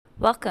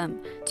Welcome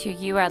to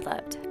You Are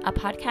Loved, a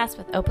podcast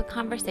with open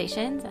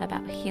conversations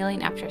about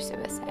healing after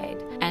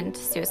suicide and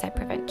suicide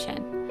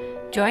prevention.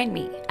 Join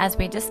me as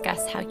we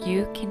discuss how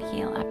you can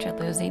heal after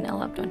losing a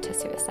loved one to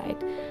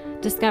suicide.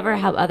 Discover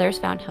how others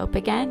found hope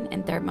again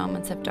in their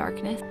moments of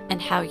darkness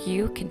and how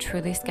you can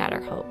truly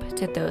scatter hope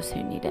to those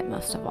who need it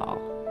most of all.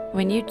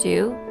 When you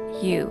do,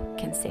 you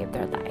can save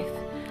their life.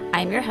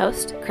 I'm your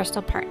host,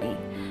 Crystal Partney.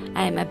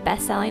 I am a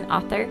best-selling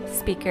author,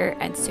 speaker,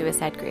 and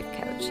suicide grief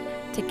coach.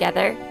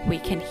 Together, we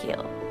can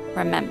heal.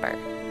 Remember,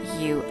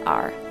 you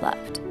are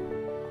loved.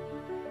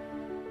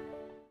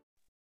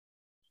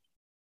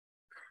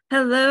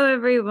 Hello,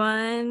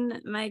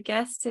 everyone. My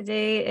guest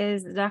today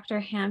is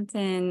Dr.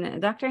 Hampton.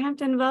 Dr.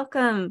 Hampton,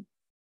 welcome.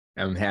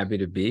 I'm happy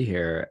to be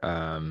here.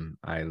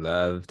 I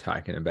love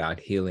talking about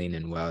healing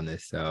and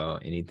wellness. So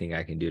anything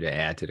I can do to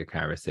add to the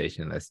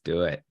conversation, let's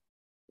do it.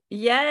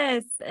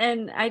 Yes.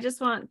 And I just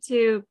want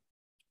to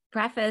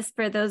preface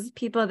for those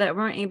people that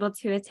weren't able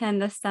to attend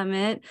the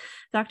summit.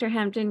 Dr.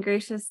 Hampton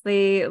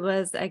graciously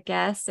was a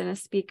guest and a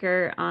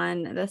speaker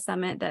on the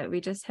summit that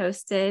we just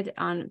hosted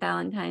on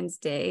Valentine's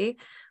Day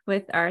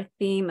with our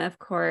theme, of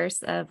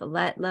course, of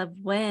Let Love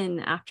Win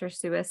after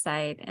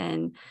suicide.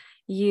 And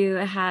you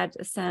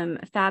had some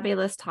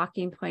fabulous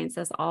talking points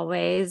as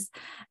always.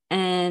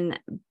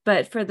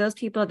 But for those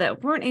people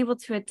that weren't able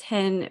to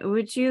attend,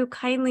 would you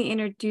kindly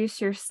introduce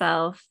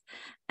yourself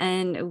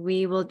and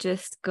we will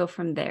just go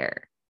from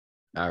there?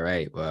 All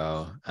right.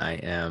 Well, I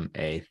am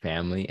a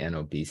family and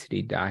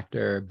obesity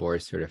doctor,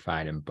 board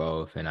certified in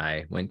both. And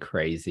I went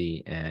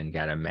crazy and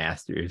got a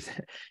master's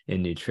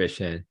in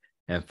nutrition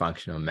and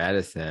functional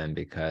medicine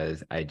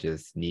because I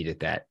just needed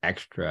that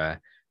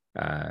extra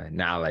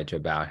knowledge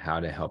about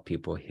how to help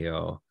people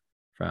heal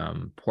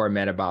from poor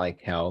metabolic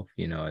health.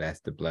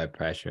 That's the blood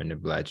pressure and the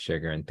blood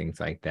sugar and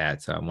things like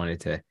that. So I wanted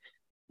to,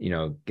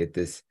 get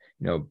this,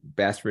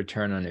 best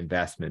return on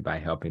investment by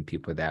helping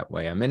people that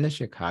way. I'm in the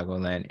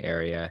Chicagoland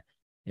area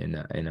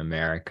in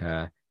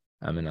America.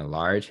 I'm in a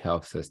large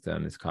health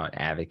system. It's called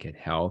Advocate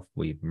Health.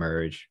 We've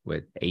merged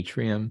with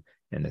Atrium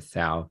in the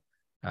South,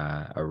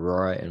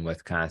 Aurora in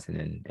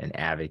Wisconsin, and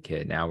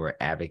Advocate. Now we're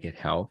Advocate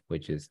Health,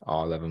 which is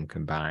all of them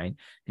combined.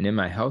 And in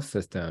my health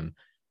system,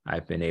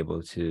 I've been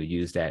able to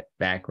use that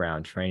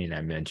background training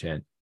I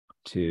mentioned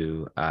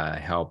to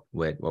help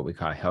with what we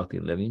call healthy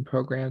living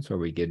programs, where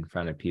we get in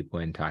front of people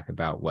and talk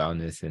about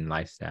wellness and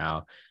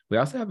lifestyle. We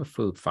also have a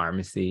food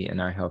pharmacy in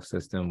our health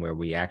system where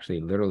we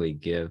actually literally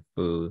give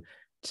food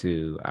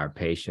to our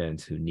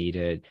patients who need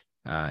it.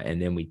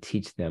 And then we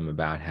teach them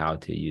about how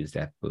to use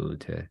that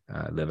food to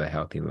live a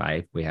healthy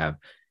life. We have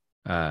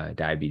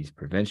diabetes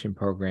prevention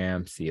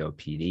program,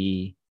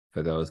 COPD,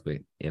 for those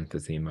with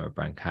emphysema or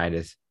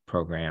bronchitis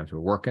programs. We're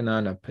working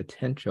on a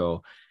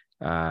potential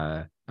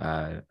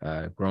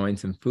growing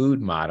some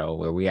food model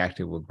where we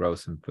actually will grow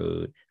some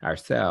food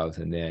ourselves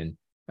and then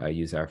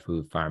use our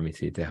food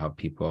pharmacy to help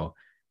people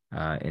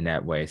in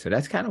that way. So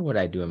that's kind of what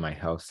I do in my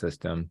health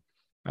system.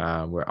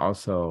 We're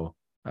also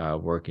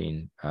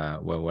working,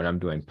 what I'm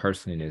doing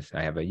personally is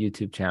I have a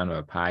YouTube channel,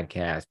 a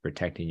podcast,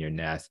 Protecting Your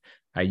Nest.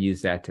 I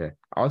use that to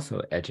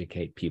also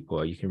educate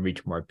people. You can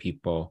reach more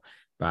people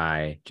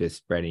by just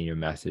spreading your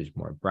message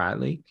more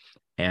broadly.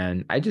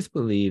 And I just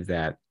believe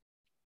that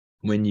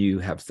when you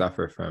have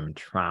suffered from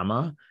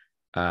trauma,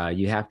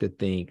 you have to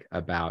think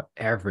about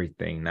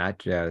everything, not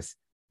just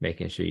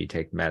making sure you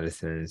take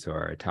medicines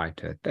or talk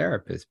to a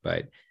therapist,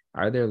 but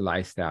are there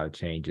lifestyle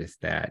changes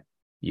that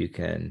you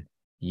can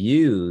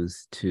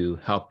use to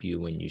help you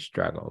when you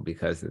struggle?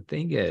 Because the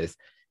thing is,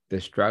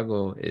 the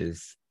struggle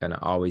is going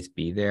to always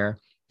be there.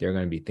 There are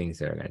going to be things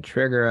that are going to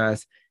trigger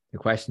us. The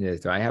question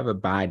is, do I have a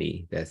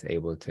body that's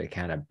able to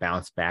kind of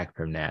bounce back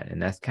from that?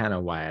 And that's kind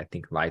of why I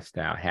think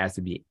lifestyle has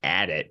to be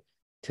added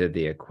to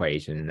the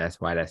equation. And that's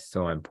why that's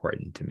so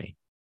important to me.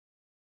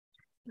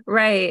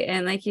 Right.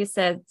 And like you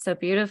said so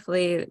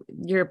beautifully,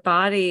 your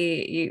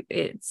body,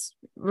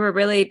 we're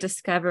really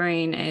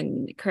discovering,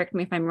 and correct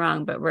me if I'm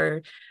wrong, but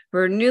we're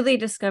newly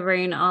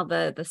discovering all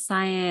the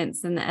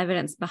science and the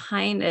evidence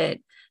behind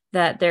it,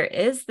 that there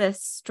is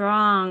this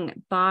strong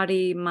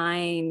body,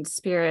 mind,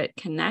 spirit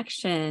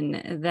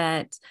connection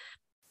that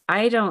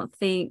I don't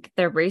think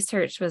the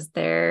research was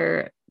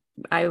there,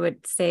 I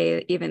would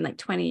say, even like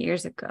 20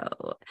 years ago.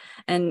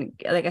 And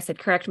like I said,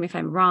 correct me if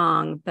I'm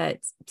wrong, but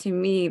to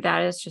me,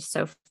 that is just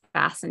so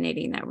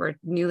fascinating that we're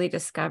newly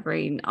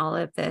discovering all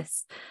of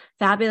this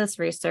fabulous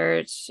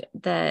research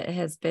that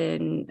has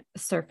been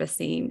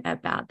surfacing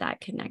about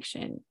that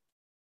connection.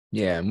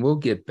 Yeah, and we'll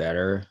get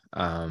better.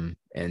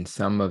 And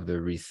some of the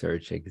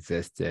research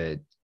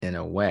existed in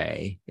a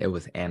way, it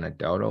was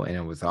anecdotal, and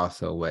it was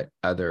also what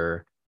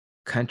other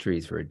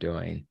countries were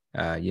doing.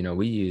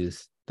 We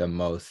use the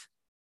most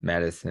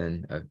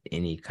medicine of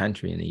any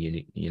country in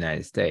the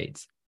United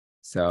States.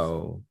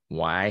 So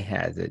why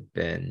has it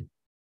been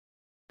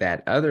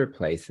that other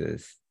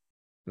places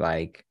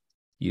like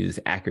use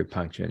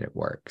acupuncture and it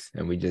works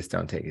and we just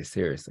don't take it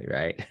seriously,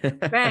 right?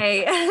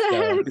 Right.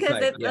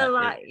 Because it's a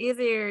lot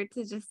easier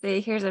to just say,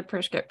 here's a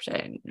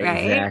prescription, right?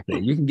 Exactly.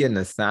 You can get in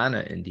a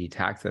sauna and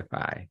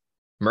detoxify,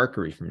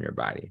 mercury from your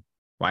body.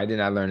 Why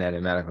didn't I learn that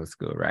in medical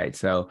school, right?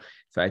 So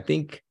I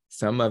think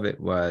some of it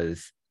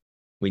was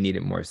we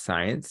needed more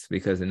science,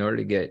 because in order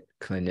to get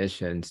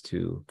clinicians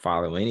to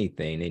follow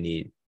anything, they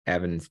need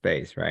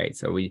evidence-based, right?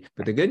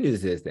 But the good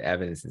news is the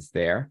evidence is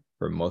there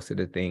for most of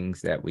the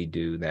things that we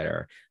do that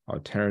are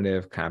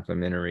alternative,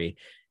 complementary.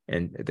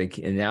 And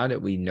now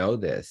that we know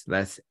this,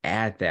 let's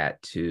add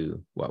that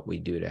to what we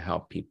do to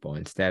help people.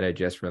 Instead of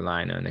just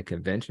relying on the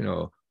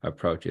conventional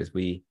approaches,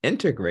 we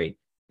integrate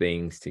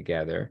things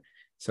together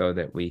so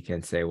that we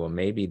can say, well,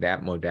 maybe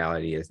that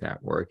modality is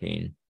not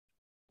working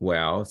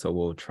well, so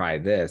we'll try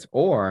this,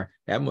 or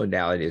that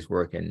modality is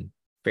working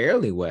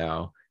fairly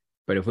well,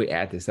 but if we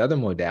add this other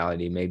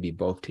modality, maybe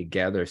both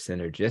together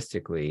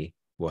synergistically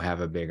will have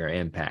a bigger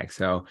impact.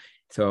 So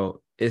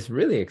it's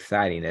really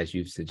exciting, as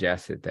you've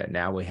suggested, that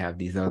now we have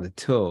these other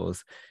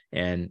tools.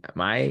 And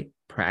my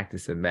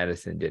practice of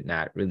medicine did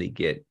not really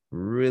get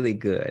really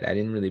good. I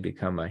didn't really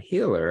become a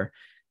healer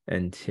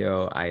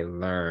until I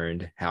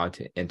learned how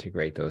to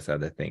integrate those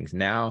other things.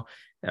 Now,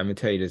 I'm going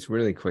to tell you this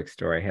really quick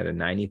story. I had a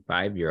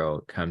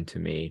 95-year-old come to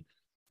me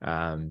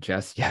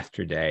just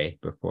yesterday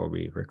before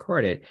we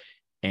recorded.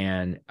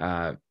 And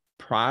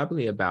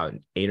probably about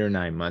 8 or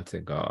 9 months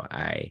ago,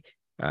 I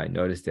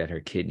noticed that her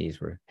kidneys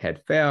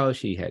had failed.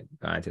 She had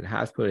gone to the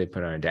hospital. They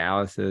put her on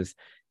dialysis.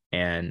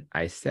 And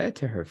I said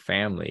to her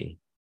family,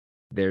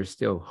 there's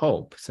still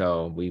hope.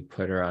 So we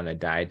put her on a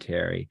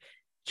dietary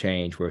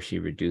change where she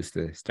reduced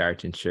the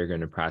starch and sugar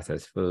in the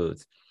processed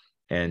foods.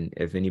 And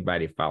if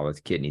anybody follows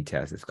kidney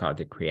tests, it's called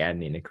the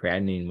creatinine. The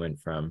creatinine went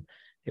from,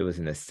 it was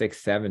in the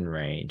 6-7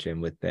 range.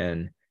 And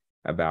within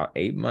about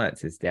 8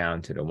 months, it's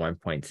down to the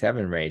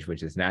 1.7 range,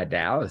 which is not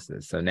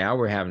dialysis. So now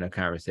we're having a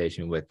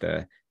conversation with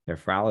the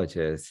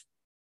nephrologist,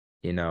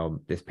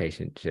 this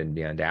patient shouldn't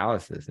be on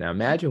dialysis. Now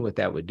imagine what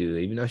that would do.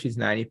 Even though she's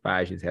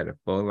 95, she's had a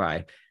full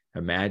life.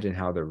 Imagine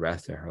how the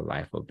rest of her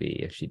life will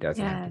be if she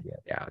doesn't have to be on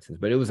dialysis.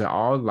 But it was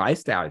all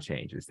lifestyle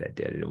changes that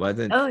did it. It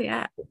wasn't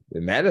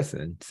the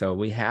medicine. So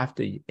we have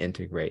to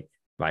integrate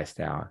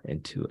lifestyle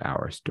into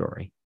our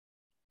story.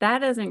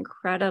 That is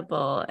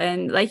incredible.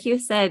 And like you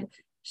said,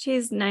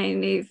 she's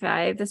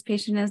 95. This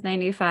patient is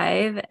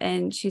 95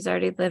 and she's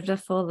already lived a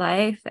full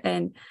life.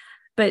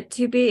 But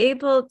to be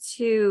able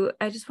to,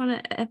 I just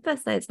want to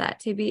emphasize that,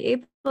 to be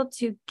able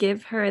to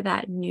give her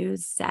that new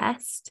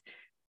zest.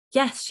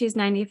 Yes, she's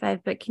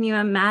 95, but can you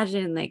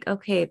imagine, like,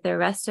 okay, the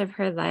rest of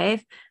her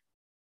life,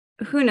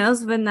 who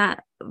knows when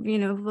that,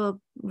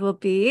 will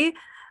be,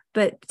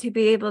 but to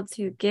be able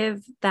to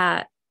give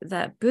that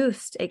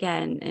boost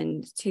again,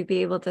 and to be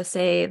able to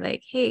say,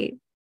 like, hey,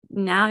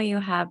 now you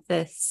have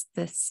this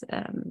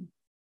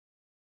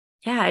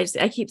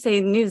I keep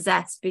saying new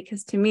zest,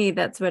 because to me,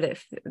 that's what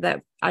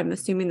that I'm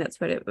assuming that's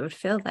what it would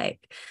feel like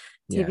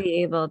to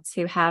be able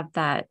to have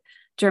that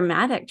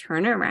dramatic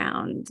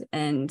turnaround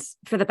and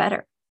for the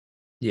better.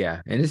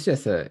 Yeah. And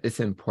it's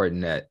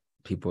important that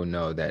people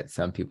know that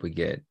some people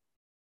get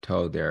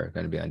told they're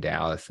going to be on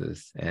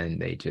dialysis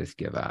and they just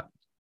give up.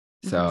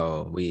 Mm-hmm.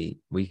 So we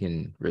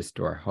can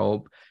restore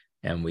hope,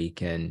 and we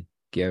can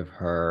give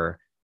her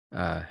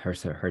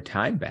her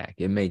time back.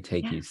 It may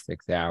take you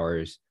 6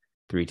 hours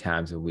 3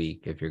 times a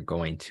week if you're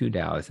going to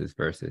dialysis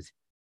versus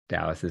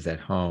dialysis at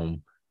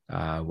home,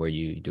 where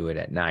you do it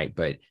at night.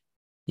 But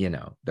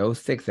those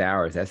 6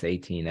 hours, that's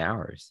 18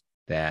 hours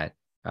that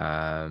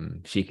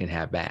she can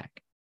have back.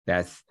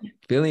 That's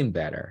feeling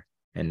better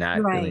and not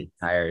feeling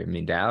tired. I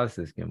mean,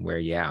 dialysis can wear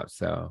you out.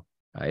 So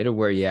it'll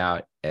wear you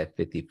out at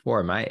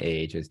 54. My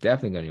age is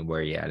definitely going to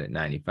wear you out at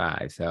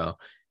 95. So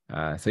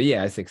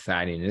yeah, it's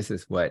exciting. This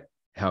is what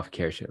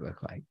healthcare should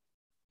look like.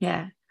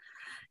 Yeah.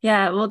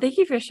 Yeah. Well, thank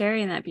you for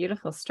sharing that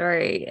beautiful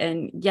story.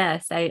 And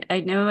yes,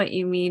 I know what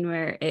you mean,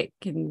 where it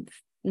can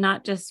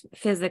not just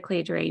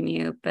physically drain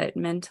you, but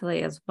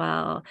mentally as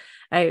well.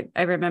 I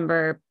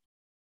remember,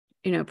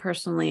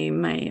 personally,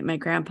 my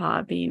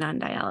grandpa being on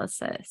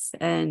dialysis,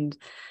 and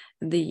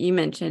you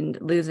mentioned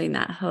losing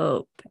that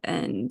hope.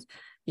 And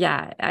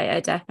yeah, I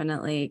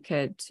definitely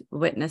could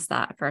witness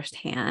that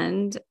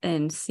firsthand,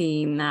 and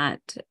seeing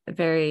that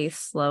very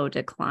slow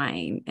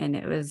decline. And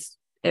it was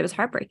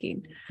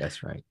heartbreaking.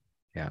 That's right.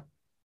 Yeah.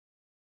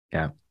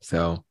 Yeah.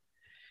 So,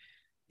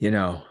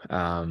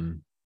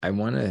 I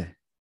want to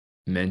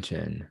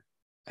mention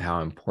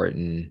how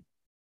important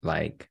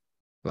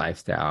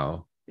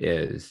lifestyle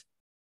is.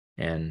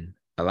 And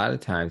a lot of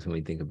times when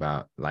we think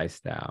about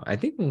lifestyle, I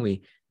think when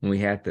we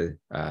had the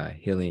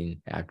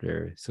Healing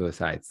After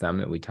Suicide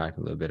Summit, we talked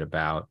a little bit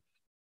about,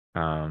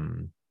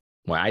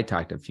 I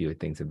talked a few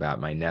things about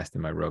my NEST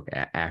and my ROKE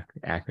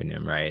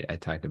acronym, right? I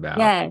talked about,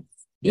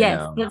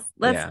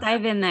 let's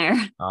dive in there.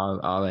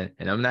 All in,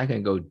 and I'm not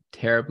going to go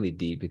terribly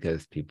deep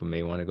because people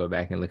may want to go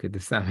back and look at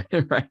the summit,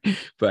 right?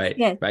 But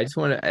I just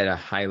want to, at a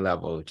high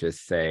level,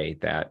 just say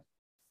that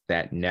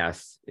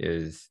NEST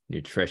is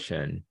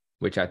nutrition,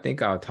 which I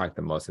think I'll talk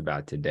the most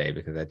about today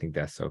because I think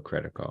that's so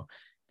critical.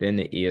 Then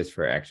the E is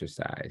for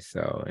exercise.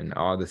 So, and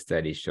all the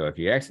studies show if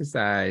you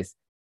exercise,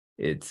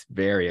 it's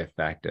very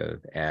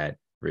effective at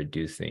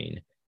reducing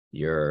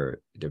your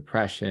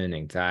depression,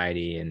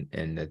 anxiety,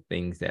 and the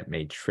things that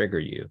may trigger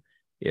you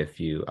if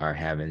you are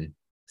having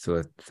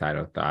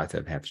suicidal thoughts,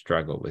 have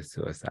struggled with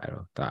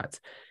suicidal thoughts.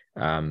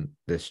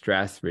 The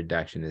stress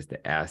reduction is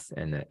the S,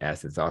 and the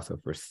S is also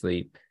for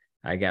sleep.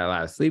 I got a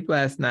lot of sleep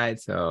last night,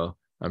 so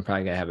I'm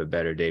probably gonna have a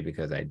better day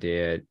because I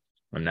did.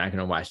 I'm not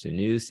gonna watch the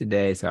news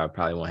today, so I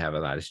probably won't have a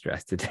lot of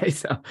stress today.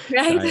 So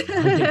Right.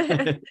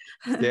 I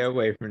stay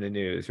away from the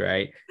news,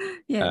 right?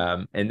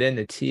 Yeah. And then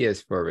the T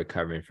is for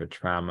recovering for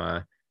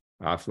trauma.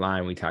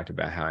 Offline, we talked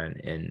about how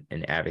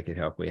in Advocate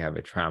Health, we have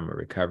a trauma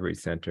recovery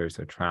center.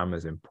 So trauma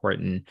is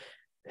important.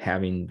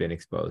 Having been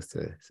exposed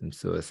to some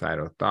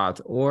suicidal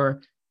thoughts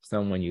or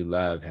someone you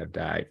love have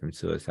died from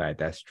suicide,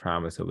 that's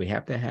trauma. So we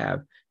have to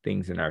have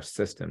things in our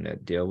system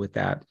that deal with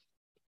that.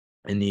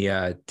 And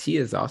the T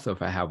is also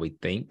for how we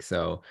think.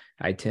 So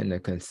I tend to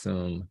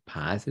consume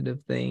positive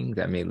things.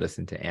 I may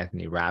listen to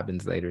Anthony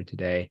Robbins later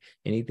today,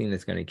 anything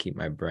that's going to keep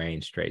my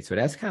brain straight. So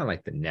that's kind of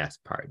like the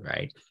nest part,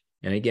 right?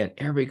 And again,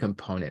 every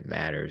component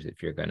matters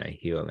if you're going to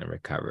heal and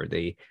recover.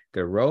 The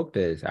rope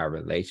is our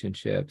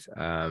relationships,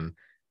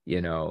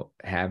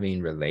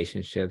 having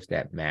relationships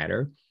that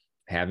matter,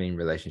 having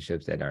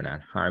relationships that are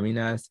not harming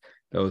us.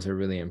 Those are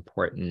really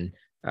important.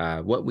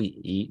 What we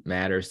eat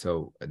matters.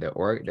 So the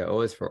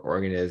O is for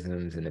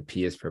organisms and the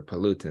P is for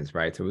pollutants,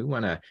 right? So we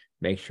want to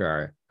make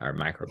sure our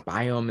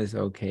microbiome is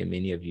okay.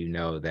 Many of you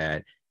know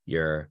that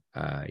your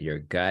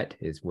gut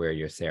is where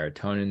your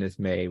serotonin is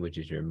made, which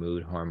is your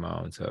mood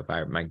hormone. So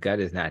if my gut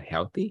is not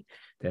healthy,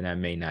 then I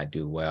may not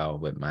do well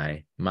with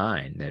my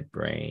mind, that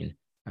brain,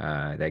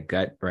 that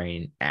gut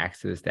brain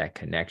axis, that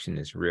connection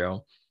is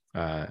real.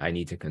 I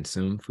need to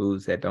consume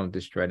foods that don't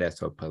destroy that.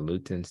 So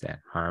pollutants that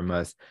harm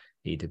us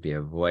need to be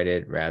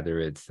avoided. Rather,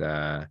 it's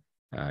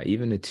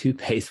even the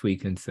toothpaste we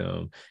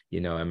consume.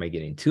 Am I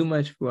getting too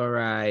much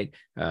fluoride?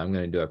 I'm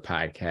going to do a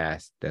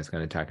podcast that's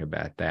going to talk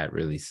about that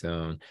really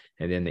soon.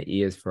 And then the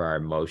E is for our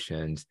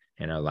emotions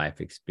and our life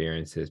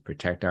experiences.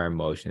 Protect our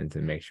emotions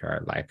and make sure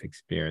our life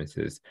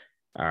experiences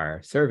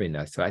are serving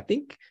us. So I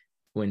think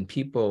when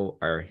people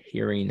are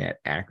hearing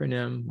that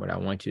acronym, what I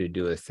want you to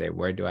do is say,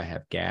 where do I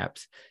have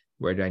gaps?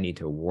 Where do I need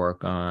to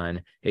work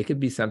on? It could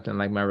be something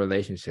like my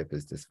relationship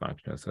is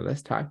dysfunctional. So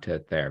let's talk to a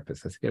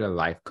therapist. Let's get a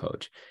life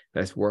coach.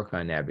 Let's work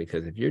on that,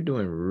 because if you're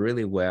doing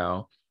really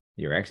well,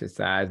 you're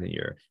exercising,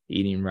 you're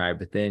eating right,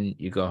 but then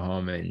you go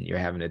home and you're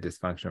having a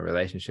dysfunctional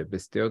relationship,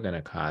 it's still going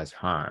to cause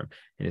harm,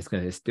 and it's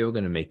still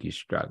going to make you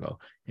struggle,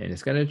 and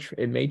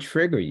it may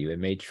trigger you. It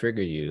may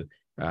trigger you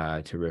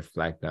to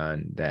reflect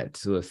on that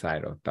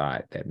suicidal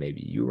thought that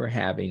maybe you were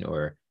having,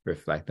 or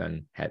reflect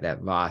on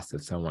that loss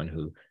of someone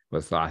who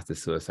was lost to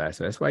suicide.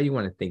 So that's why you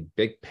want to think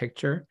big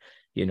picture.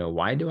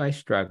 Why do I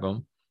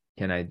struggle?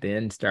 Can I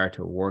then start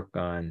to work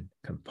on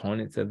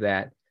components of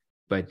that?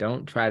 But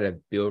don't try to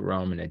build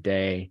Rome in a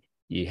day.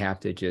 You have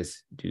to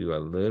just do a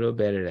little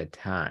bit at a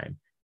time.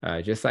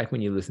 Just like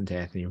when you listen to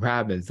Anthony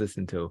Robbins,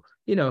 listen to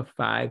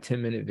 5-10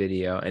 minute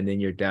video, and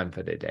then you're done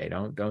for the day.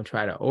 Don't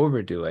try to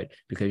overdo it,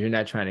 because you're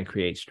not trying to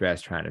create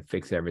stress, trying to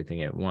fix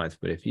everything at once.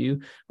 But if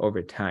you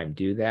over time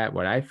do that,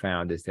 what I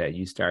found is that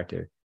you start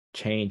to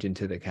change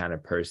into the kind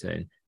of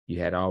person you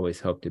had always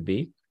hoped to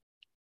be.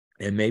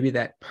 And maybe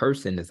that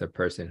person is a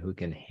person who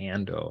can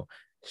handle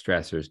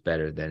stressors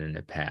better than in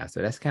the past.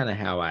 So that's kind of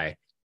how I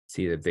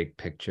see the big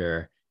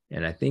picture.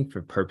 And I think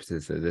for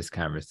purposes of this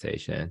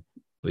conversation,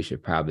 we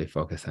should probably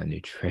focus on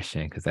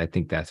nutrition, because I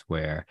think that's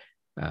where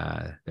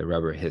the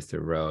rubber hits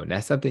the road. And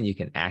that's something you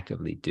can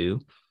actively do.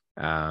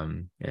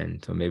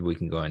 And so maybe we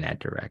can go in that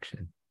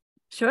direction.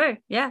 Sure.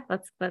 Yeah.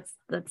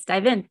 Let's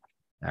dive in.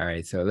 All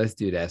right. So let's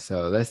do that.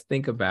 So let's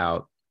think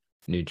about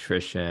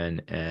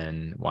nutrition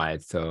and why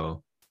it's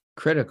so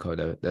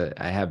critical.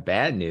 I have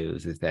bad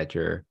news, is that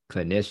your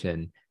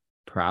clinician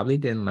probably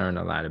didn't learn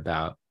a lot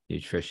about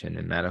nutrition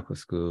in medical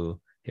school.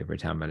 If we're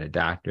talking about a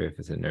doctor, if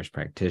it's a nurse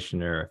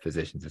practitioner or a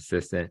physician's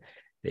assistant,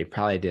 they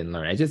probably didn't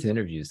learn. I just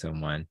interviewed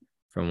someone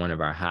from one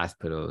of our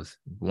hospitals,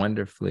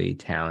 wonderfully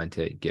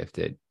talented,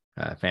 gifted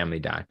family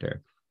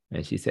doctor.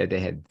 And she said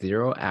they had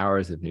 0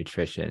 hours of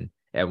nutrition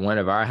at one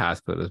of our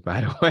hospitals,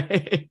 by the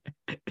way.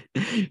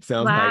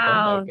 So I'm like, oh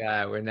my Wow.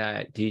 God, we're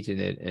not teaching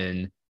it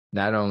in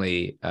not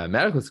only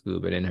medical school,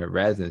 but in her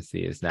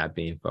residency, it's not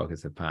being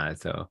focused upon.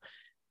 So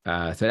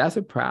that's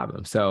a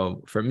problem.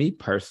 So for me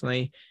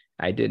personally,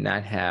 I did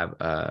not have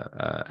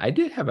I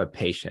did have a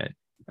patient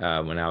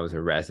when I was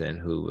a resident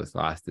who was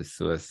lost to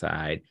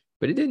suicide,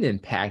 but it didn't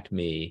impact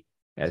me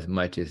as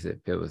much as if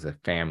it was a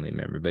family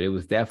member, but it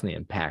was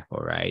definitely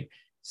impactful, right?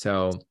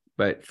 So,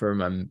 but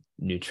from a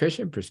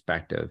nutrition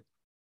perspective,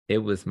 it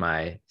was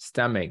my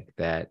stomach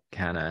that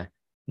kind of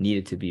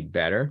needed to be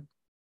better.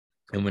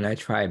 And when I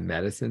tried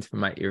medicines for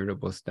my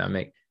irritable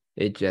stomach,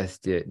 it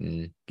just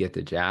didn't get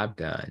the job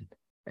done.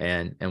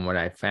 And what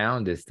I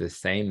found is the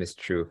same is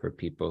true for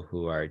people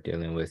who are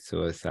dealing with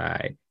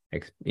suicide.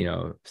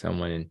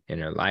 Someone in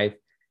their life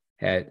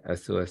had a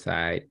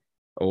suicide,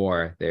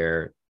 or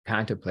they're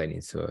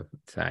contemplating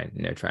suicide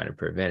and they're trying to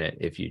prevent it.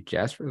 If you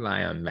just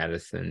rely on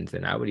medicines,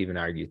 and I would even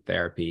argue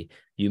therapy,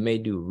 you may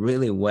do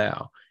really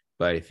well.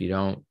 but if you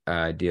don't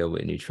deal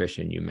with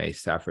nutrition, you may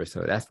suffer.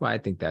 So that's why I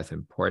think that's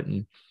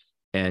important.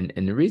 And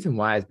the reason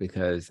why is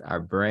because our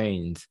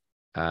brains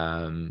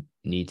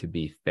need to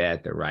be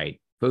fed the right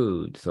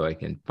food so it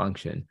can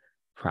function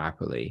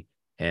properly.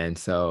 And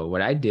so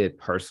what I did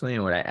personally,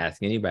 and what I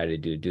ask anybody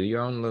to do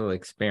your own little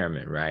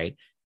experiment, right?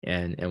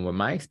 And what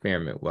my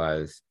experiment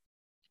was,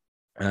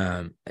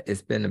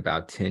 it's been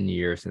about 10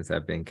 years since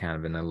I've been kind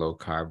of in a low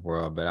carb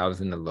world, but I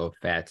was in the low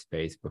fat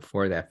space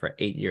before that for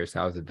 8 years.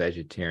 So I was a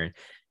vegetarian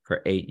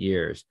for 8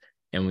 years.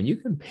 And when you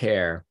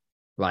compare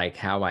like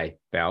how I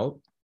felt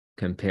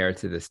compared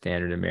to the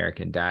standard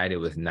American diet, it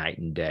was night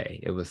and day.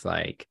 It was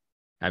like,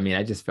 I mean,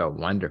 I just felt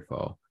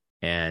wonderful.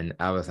 And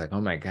I was like, oh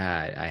my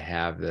God, I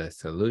have the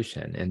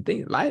solution.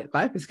 And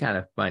life is kind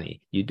of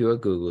funny. You do a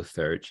Google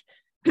search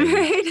and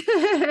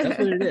that's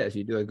what it Right. is.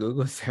 You do a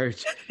Google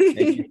search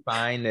and you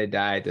find the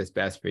diet that's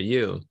best for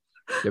you.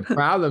 The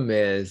problem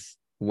is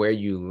where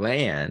you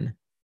land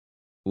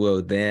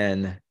will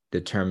then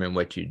determine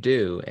what you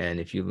do. And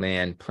if you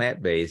land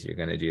plant-based, you're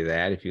going to do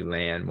that. If you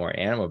land more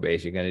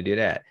animal-based, you're going to do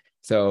that.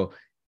 So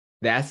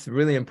that's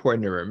really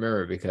important to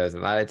remember because a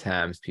lot of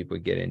times people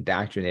get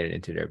indoctrinated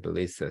into their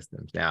belief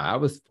systems. Now, I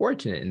was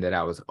fortunate in that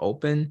I was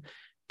open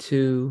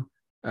to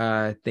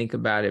think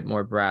about it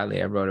more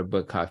broadly. I wrote a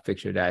book called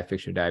Fix Your Diet,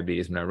 Fix Your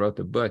Diabetes. When I wrote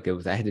the book,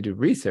 I had to do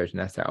research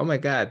and I said, oh my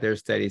God, there's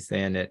studies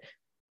saying that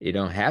you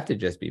don't have to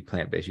just be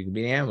plant-based, you can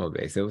be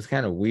animal-based. So it was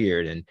kind of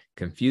weird and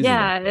confusing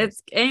at Yeah,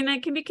 first. and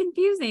it can be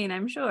confusing,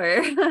 I'm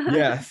sure.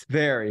 Yes,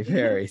 very,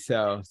 very.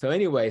 So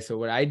anyway, so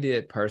what I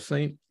did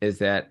personally is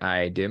that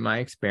I did my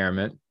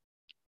experiment.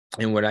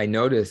 And what I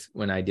noticed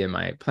when I did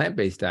my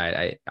plant-based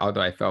diet,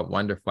 although I felt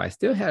wonderful, I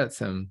still had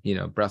some,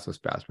 Brussels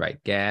sprouts,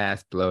 right?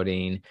 Gas,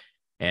 bloating,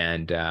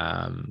 and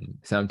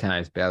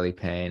sometimes belly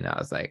pain. I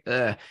was like,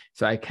 ugh.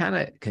 So I kind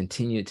of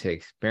continued to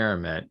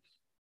experiment.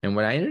 And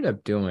what I ended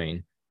up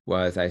doing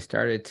was I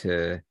started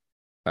to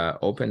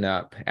open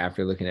up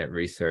after looking at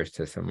research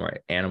to some more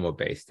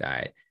animal-based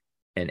diet.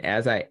 And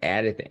as I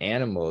added the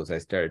animals, I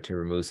started to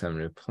remove some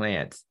of the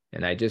plants.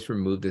 And I just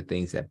removed the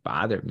things that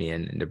bothered me.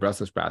 And the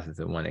Brussels sprouts is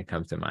the one that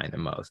comes to mind the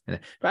most. And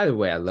by the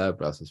way, I love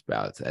Brussels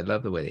sprouts. I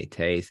love the way they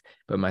taste,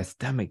 but my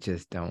stomach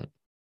just don't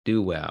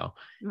do well.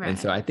 And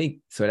so I Right. think,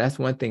 so that's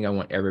one thing I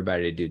want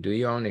everybody to do. Do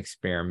your own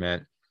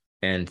experiment.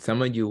 And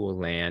some of you will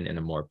land in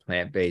a more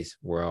plant-based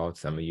world.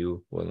 Some of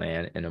you will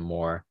land in a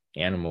more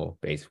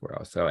animal-based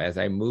world. So as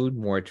I moved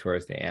more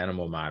towards the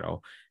animal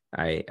model,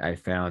 I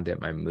found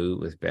that my mood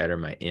was better,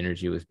 my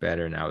energy was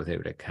better, and I was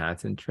able to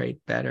concentrate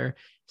better.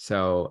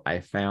 So I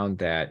found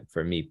that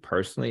for me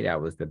personally,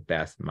 that was the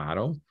best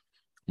model,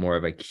 more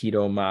of a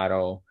keto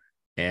model.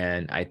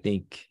 And I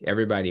think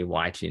everybody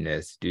watching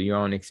this, do your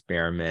own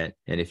experiment.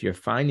 And if you're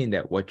finding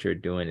that what you're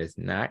doing is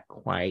not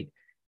quite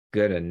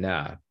good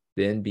enough,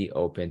 then be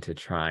open to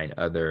trying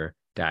other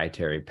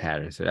dietary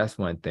patterns. So that's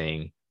one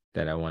thing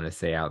that I want to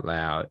say out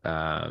loud.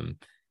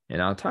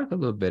 And I'll talk a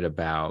little bit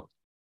about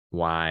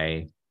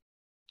why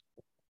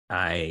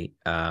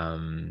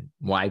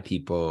why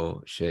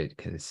people should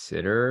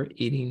consider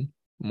eating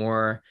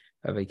more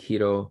of a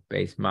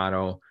keto-based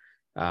model.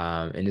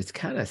 And it's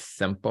kind of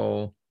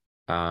simple.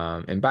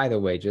 And by the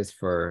way, just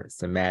for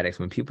somatics,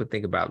 when people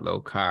think about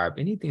low carb,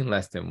 anything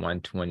less than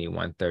 120,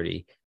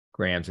 130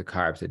 grams of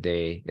carbs a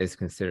day is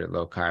considered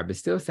low carb. It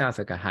still sounds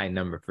like a high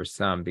number for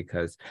some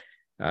because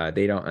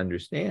they don't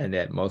understand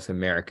that most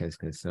Americans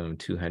consume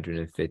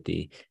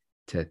 250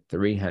 to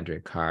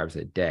 300 carbs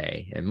a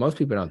day. And most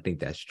people don't think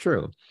that's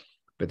true.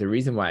 But the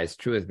reason why it's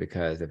true is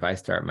because if I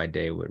start my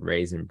day with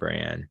raisin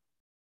bran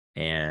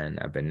and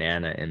a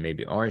banana and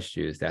maybe orange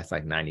juice, that's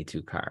like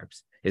 92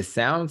 carbs. It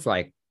sounds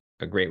like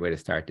a great way to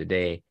start the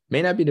day.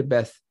 May not be the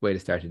best way to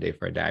start the day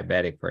for a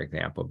diabetic, for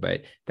example,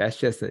 but that's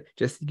just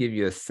to give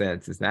you a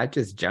sense. It's not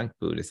just junk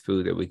food, it's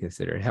food that we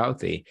consider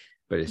healthy,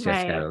 but it's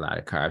just got a Right. lot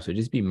of carbs. So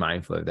just be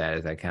mindful of that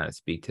as I kind of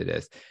speak to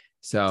this.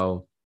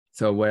 So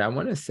what I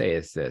want to say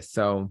is this.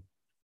 So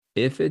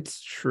if it's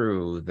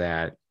true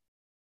that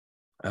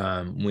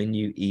when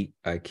you eat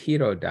a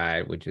keto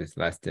diet, which is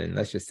less than,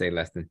 let's just say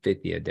less than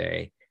 50 a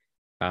day,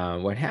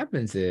 what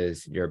happens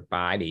is your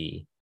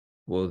body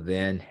will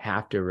then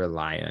have to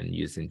rely on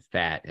using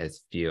fat as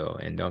fuel.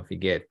 And don't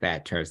forget,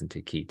 fat turns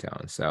into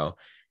ketones.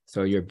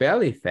 So your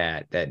belly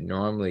fat that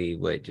normally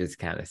would just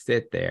kind of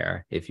sit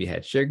there if you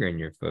had sugar in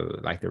your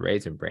food, like the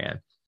raisin bran,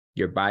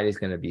 your body's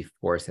going to be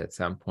forced at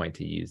some point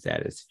to use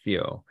that as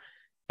fuel.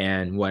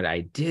 And what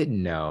I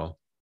didn't know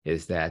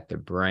is that the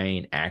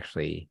brain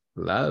actually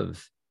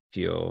loves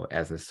fuel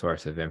as a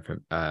source of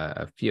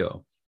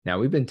fuel. Now,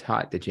 we've been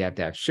taught that you have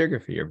to have sugar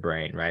for your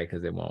brain, right?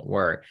 Because it won't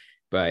work.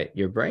 But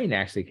your brain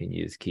actually can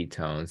use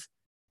ketones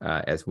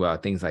as well.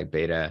 Things like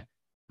beta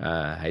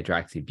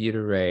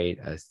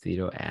hydroxybutyrate,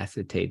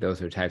 acetoacetate,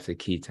 those are types of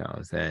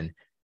ketones. And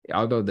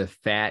although the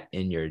fat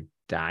in your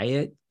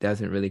diet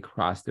doesn't really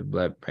cross the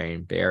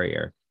blood-brain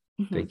barrier,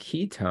 the Mhm.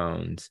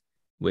 ketones,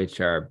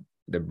 which are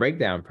the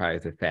breakdown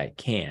products of fat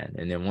can.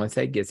 And then once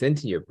that gets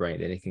into your brain,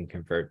 then it can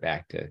convert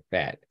back to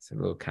fat. It's a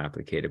little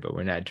complicated, but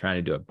we're not trying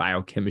to do a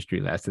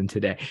biochemistry lesson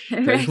today. So I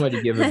just Right. wanted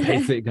to give a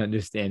basic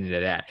understanding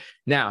of that.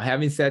 Now,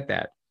 having said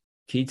that,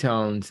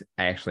 ketones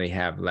actually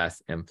have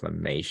less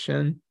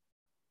inflammation.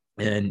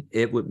 And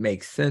it would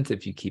make sense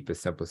if you keep it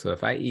simple. So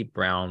if I eat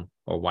brown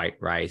or white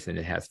rice and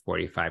it has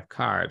 45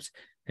 carbs,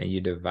 and you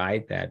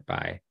divide that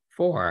by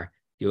 4,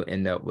 you'll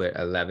end up with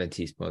 11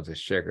 teaspoons of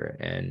sugar.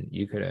 And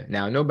you could,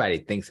 now nobody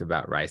thinks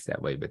about rice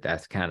that way, but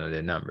that's kind of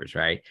the numbers,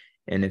 right?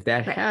 And if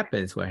that Right.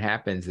 happens, what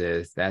happens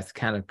is that's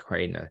kind of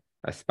creating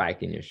a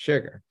spike in your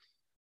sugar.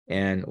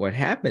 And what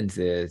happens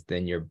is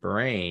then your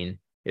brain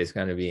is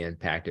going to be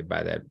impacted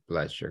by that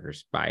blood sugar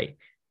spike.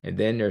 And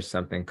then there's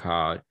something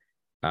called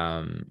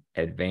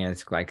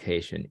advanced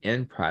glycation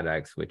end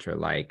products, which are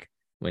like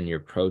when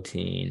your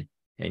protein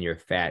and your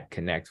fat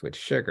connects with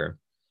sugar.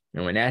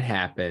 And when that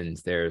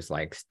happens, there's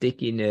like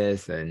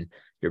stickiness and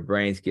your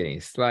brain's getting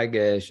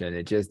sluggish and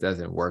it just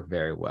doesn't work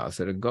very well.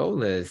 So the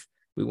goal is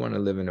we want to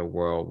live in a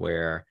world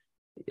where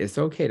it's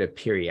okay to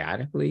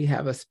periodically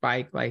have a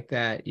spike like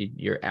that.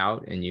 You're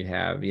out and you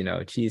have,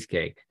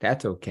 cheesecake.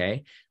 That's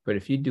okay. But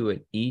if you do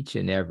it each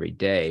and every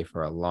day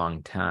for a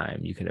long time,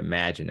 you can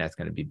imagine that's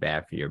going to be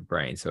bad for your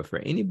brain. So for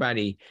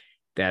anybody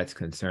that's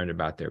concerned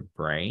about their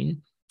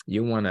brain,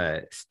 you want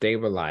to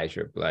stabilize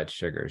your blood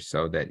sugar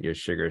so that your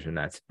sugars are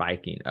not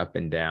spiking up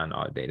and down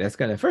all day. That's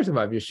going to, first of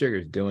all, if your sugar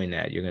is doing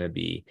that, you're going to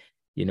be,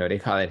 they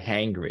call it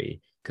hangry,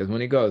 because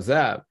when it goes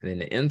up, then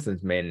the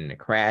insulin's made and it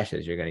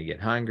crashes, you're going to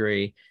get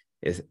hungry.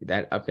 Is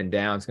that up and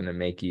down is going to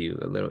make you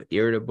a little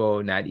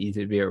irritable, not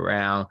easy to be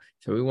around.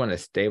 So we want to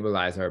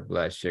stabilize our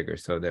blood sugar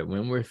so that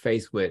when we're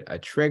faced with a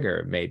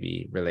trigger,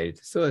 maybe related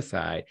to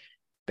suicide,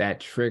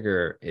 that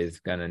trigger is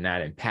going to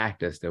not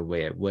impact us the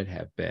way it would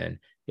have been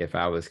if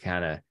I was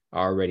kind of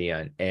already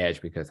on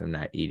edge because I'm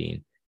not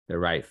eating the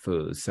right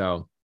food.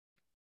 So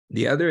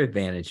the other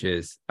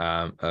advantages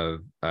of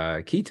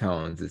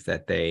ketones is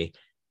that they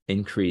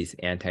increase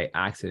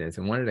antioxidants.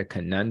 And one of the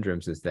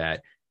conundrums is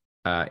that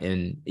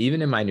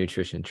even in my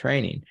nutrition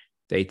training,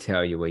 they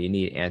tell you, well, you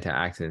need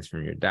antioxidants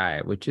from your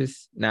diet, which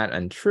is not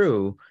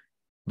untrue.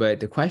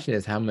 But the question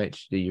is, how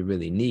much do you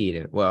really need?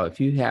 And well, if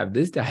you have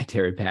this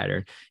dietary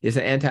pattern, it's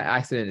an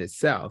antioxidant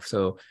itself.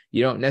 So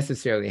you don't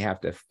necessarily have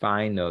to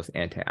find those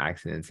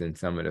antioxidants in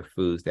some of the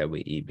foods that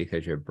we eat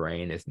because your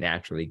brain is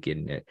naturally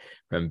getting it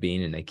from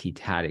being in a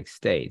ketotic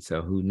state.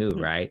 So who knew,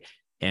 right?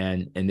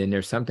 And then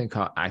there's something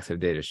called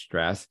oxidative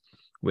stress,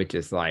 which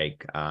is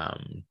like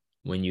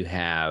when you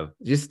have,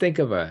 just think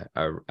of a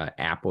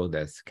apple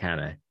that's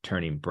kind of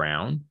turning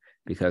brown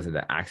because of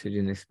the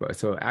oxygen exposure.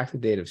 So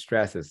oxidative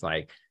stress is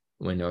like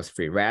when those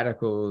free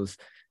radicals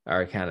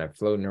are kind of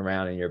floating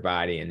around in your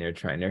body and they're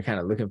kind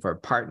of looking for a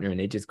partner and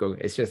they just go,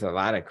 it's just a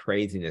lot of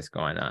craziness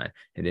going on.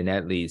 And then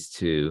that leads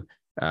to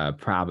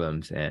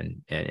problems.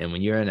 And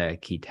when you're in a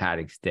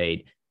ketotic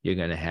state, you're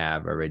going to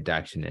have a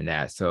reduction in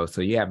that. So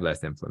you have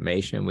less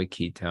inflammation with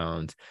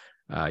ketones.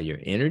 Your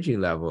energy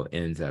level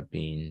ends up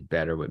being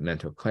better with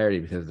mental clarity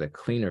because it's a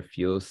cleaner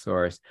fuel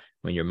source.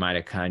 When your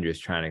mitochondria is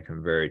trying to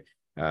convert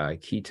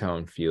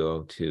ketone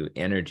fuel to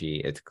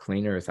energy, it's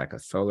cleaner. It's like a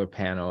solar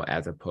panel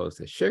as opposed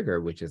to sugar,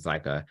 which is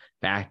like a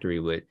factory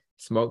with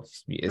smoke.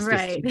 It's just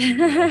Right.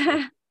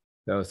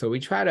 so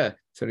we try to.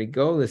 So the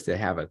goal is to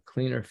have a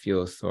cleaner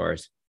fuel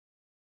source.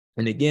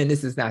 And again,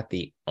 this is not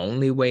the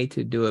only way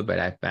to do it, but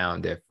I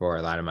found that for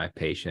a lot of my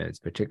patients,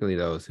 particularly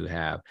those who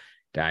have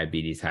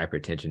diabetes,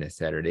 hypertension, et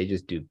cetera, they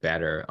just do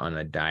better on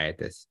a diet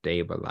that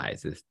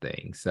stabilizes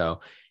things.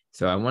 So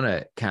I want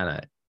to kind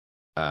of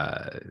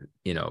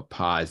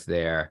pause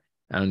there.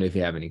 I don't know if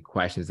you have any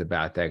questions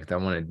about that, because I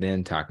want to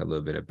then talk a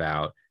little bit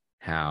about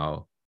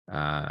how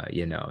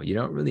you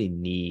don't really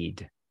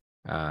need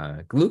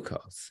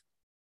glucose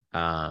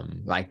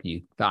like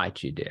you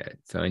thought you did.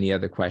 So any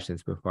other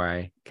questions before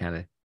I kind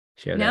of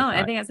share No, that I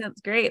thought? think that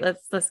sounds great.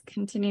 Let's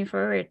continue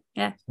forward.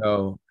 Yeah.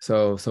 So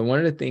one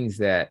of the things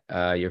that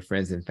your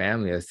friends and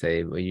family will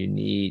say, well, you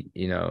need,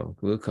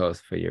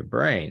 glucose for your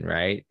brain,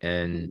 right?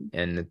 And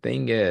the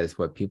thing is,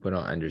 what people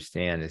don't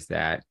understand is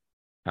that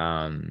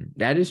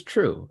that is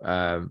true.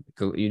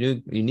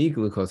 You need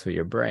glucose for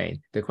your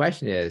brain. The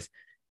question is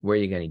where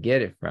you're going to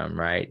get it from,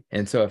 right?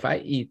 And so if I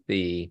eat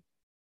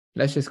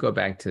let's just go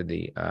back to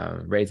the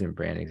Raisin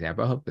Bran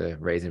example. I hope the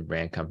Raisin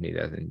Bran company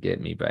doesn't get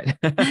me, but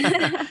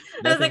I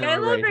was nothing like, I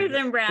wrong with love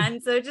Raisin Bran.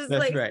 Raisin Bran. So just That's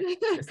like, right.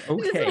 It's just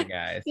okay, like,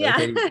 guys. It's yeah.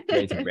 okay to eat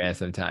Raisin Bran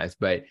sometimes,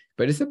 but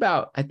it's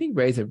about, I think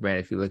Raisin Bran,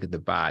 if you look at the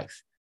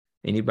box,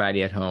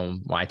 anybody at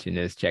home watching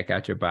this, check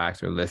out your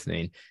box or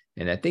listening,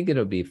 and I think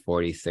it'll be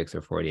 46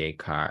 or 48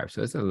 carbs.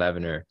 So it's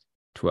 11 or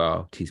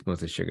 12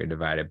 teaspoons of sugar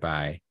divided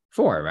by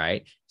 4,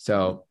 right?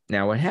 So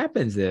now what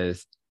happens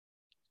is,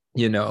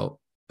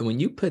 when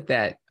you put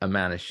that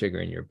amount of sugar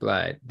in your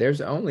blood,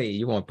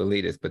 you won't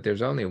believe this, but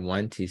there's only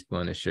 1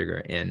 teaspoon of sugar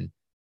in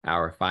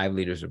our 5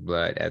 liters of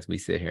blood as we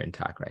sit here and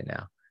talk right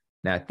now.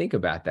 Now think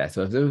about that.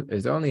 So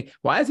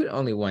why is it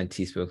only 1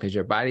 teaspoon? Because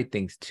your body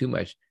thinks too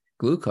much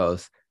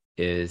glucose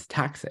is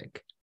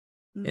toxic.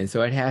 And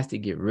so it has to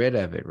get rid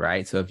of it,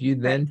 right? So if you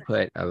Right. then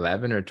put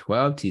 11 or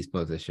 12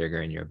 teaspoons of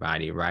sugar in your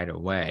body right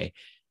away,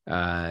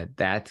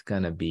 that's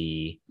going to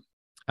be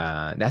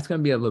a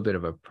little bit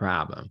of a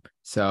problem.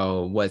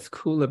 So what's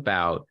cool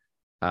about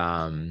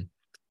um,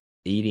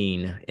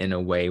 eating in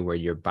a way where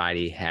your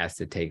body has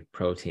to take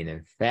protein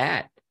and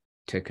fat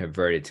to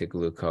convert it to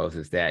glucose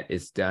is that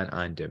it's done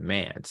on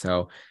demand.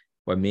 So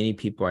what many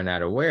people are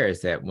not aware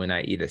is that when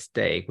I eat a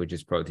steak, which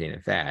is protein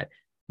and fat,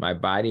 my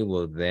body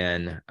will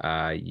then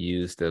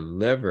use the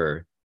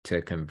liver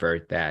to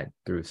convert that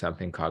through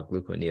something called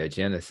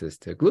gluconeogenesis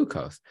to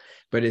glucose,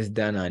 but it's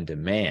done on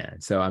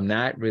demand. So I'm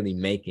not really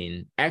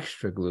making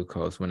extra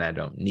glucose when I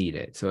don't need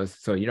it.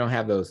 So you don't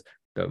have those,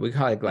 we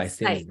call it It's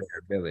glycemic safe.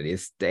 variability.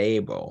 It's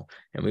stable,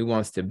 and we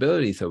want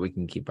stability so we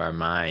can keep our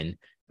mind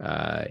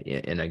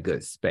in a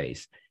good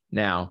space.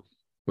 Now,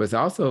 what's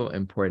also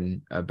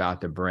important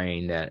about the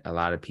brain that a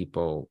lot of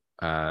people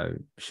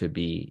should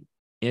be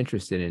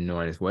interested in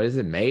knowing is what is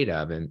it made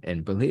of?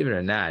 And believe it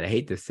or not, I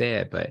hate to say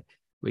it, but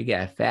we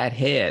got fat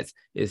heads.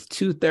 It's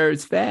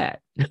 2/3 fat.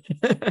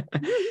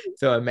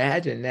 So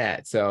imagine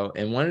that. So,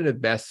 and one of the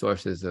best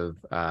sources of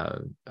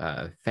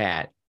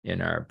fat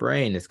in our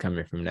brain is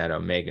coming from that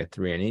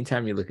omega-3. And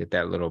anytime you look at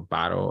that little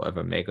bottle of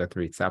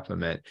omega-3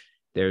 supplement,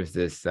 there's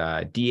this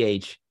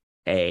DHA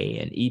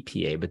and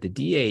EPA, but the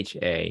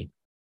DHA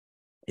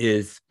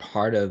is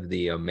part of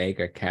the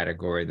omega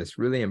category that's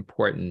really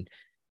important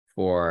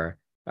for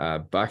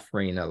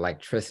buffering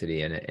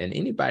electricity. And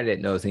anybody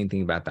that knows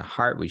anything about the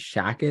heart, we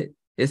shock it,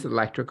 it's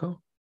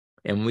electrical.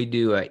 And when we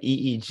do a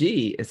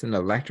EEG, it's an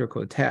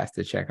electrical test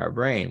to check our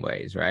brain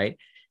waves, right?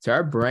 So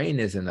our brain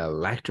is an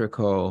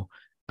electrical,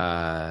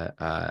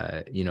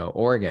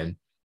 organ,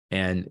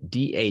 and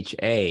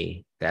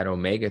DHA, that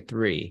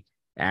omega-3,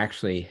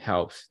 actually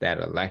helps that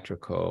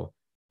electrical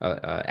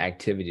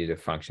activity to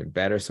function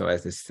better. So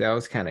as the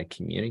cells kind of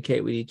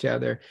communicate with each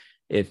other,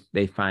 if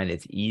they find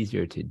it's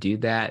easier to do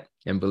that,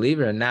 and believe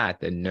it or not,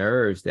 the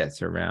nerves that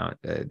surround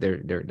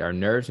our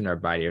nerves in our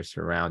body are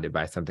surrounded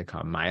by something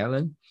called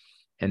myelin,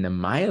 and the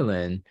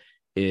myelin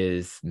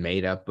is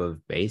made up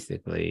of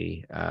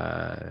basically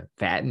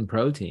fat and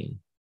protein,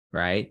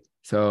 right?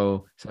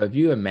 So if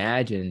you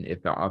imagine if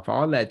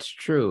all that's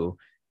true,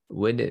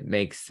 wouldn't it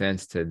make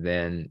sense to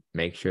then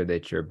make sure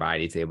that your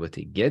body's able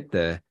to get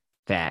the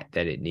fat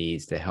that it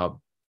needs to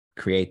help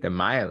create the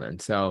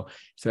myelin? So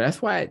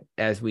that's why,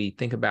 as we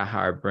think about how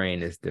our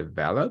brain is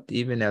developed,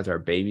 even as our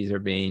babies are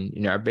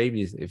being, our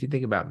babies, if you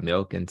think about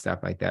milk and stuff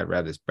like that,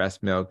 whether it's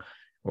breast milk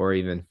or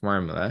even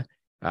formula,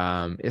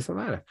 it's a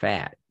lot of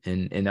fat,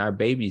 and our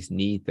babies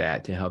need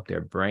that to help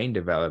their brain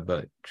develop.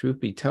 But truth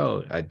be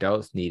told,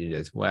 adults need it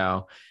as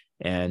well.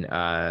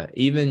 And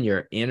even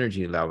your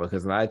energy level,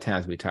 because a lot of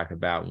times we talk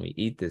about when we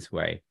eat this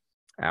way,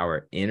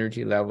 our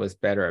energy level is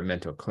better, our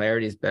mental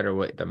clarity is better.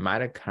 What the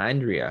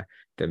mitochondria,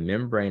 the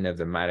membrane of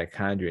the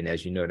mitochondria, and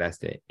as you know, that's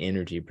the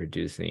energy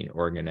producing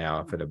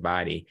organelle for the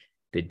body.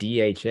 The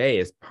DHA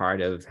is part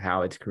of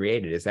how it's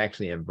created. It's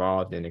actually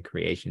involved in the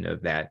creation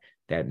of that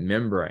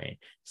membrane.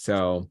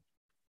 So,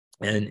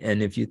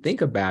 and if you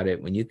think about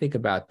it, when you think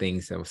about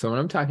things, so when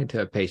I'm talking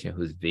to a patient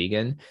who's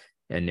vegan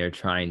and they're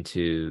trying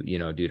to,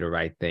 do the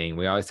right thing,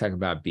 we always talk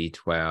about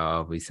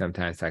B12. We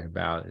sometimes talk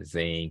about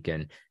zinc,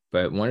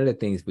 but one of the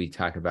things we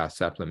talk about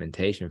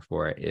supplementation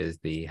for is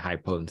the high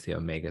potency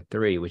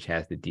omega-3, which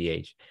has the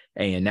DHA.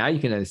 And now you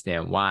can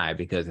understand why,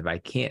 because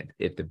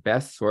if the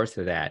best source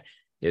of that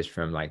is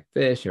from like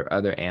fish or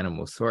other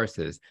animal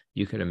sources,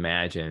 you can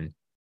imagine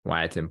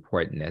why it's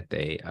important that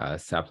they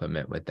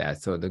supplement with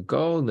that. So the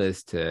goal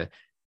is to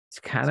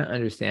kind of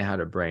understand how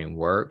the brain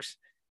works,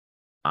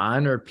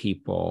 honor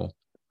people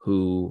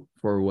who,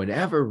 for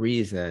whatever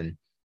reason,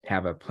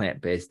 have a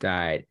plant-based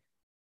diet.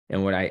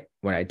 And what I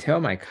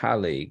tell my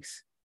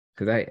colleagues,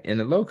 because in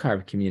the low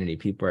carb community,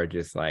 people are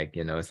just like,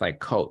 it's like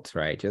cults,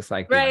 right? Just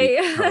like the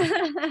vegan cult.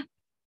 Right.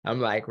 I'm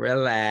like,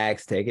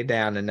 relax, take it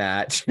down a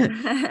notch.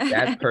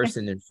 That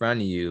person in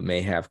front of you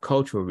may have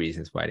cultural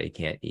reasons why they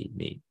can't eat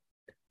meat.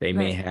 They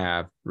may Right.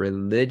 have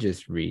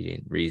religious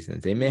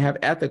reasons. They may have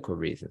ethical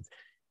reasons.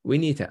 We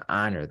need to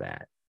honor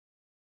that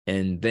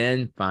and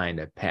then find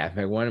a path.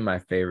 Like one of my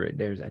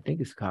favorite, I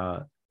think it's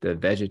called The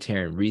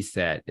Vegetarian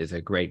Reset, is a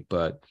great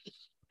book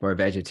for a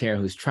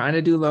vegetarian who's trying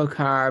to do low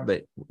carb,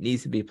 but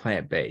needs to be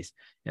plant-based.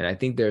 And I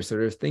think there's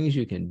things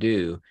you can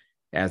do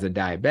as a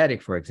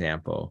diabetic, for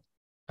example,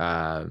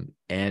 and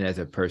as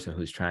a person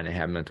who's trying to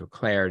have mental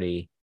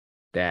clarity,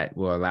 that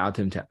will allow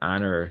them to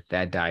honor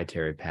that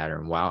dietary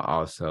pattern while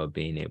also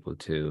being able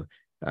to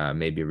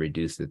maybe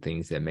reduce the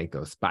things that make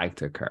those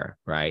spikes occur,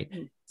 right?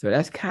 So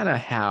that's kind of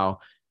how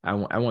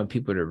I want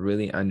people to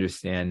really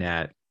understand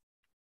that.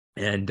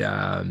 And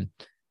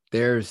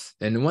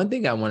and one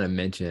thing I want to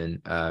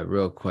mention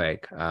real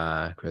quick,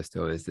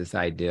 Crystal, is this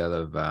idea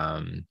of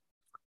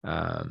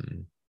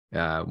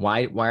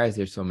why is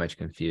there so much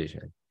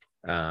confusion?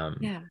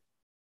 Yeah.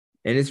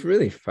 And it's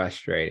really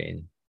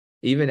frustrating,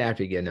 even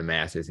after getting a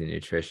master's in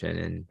nutrition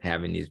and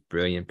having these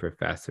brilliant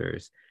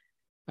professors.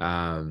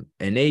 And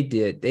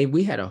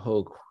we had a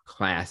whole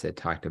class that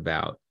talked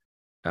about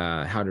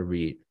how to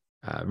read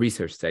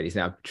research studies.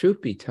 Now,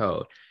 truth be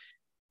told,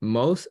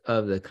 most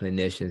of the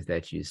clinicians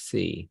that you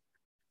see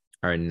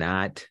are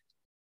not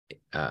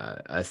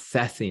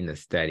assessing the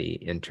study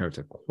in terms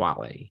of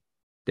quality.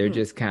 They're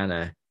just kind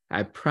of,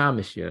 I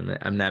promise you,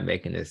 I'm not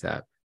making this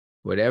up.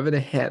 Whatever the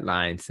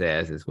headline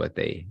says is what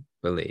they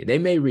believe. They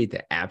may read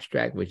the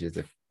abstract, which is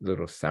a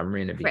little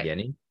summary in the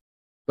beginning.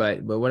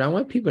 But what I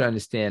want people to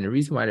understand, the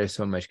reason why there's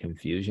so much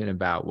confusion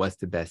about what's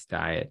the best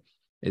diet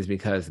is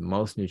because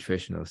most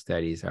nutritional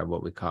studies are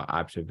what we call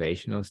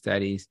observational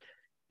studies.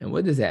 And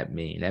what does that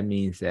mean? That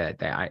means that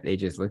they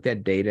just looked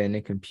at data in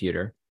the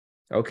computer.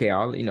 Okay,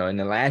 in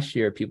the last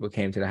year, people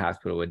came to the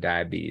hospital with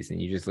diabetes,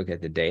 and you just look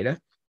at the data.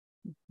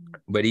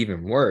 But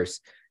even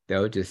worse,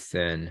 they'll just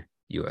send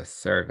you a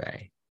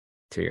survey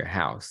to your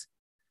house.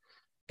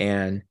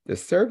 And the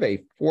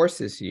survey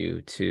forces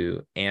you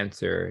to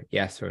answer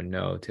yes or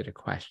no to the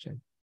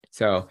question.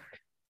 So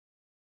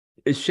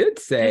it should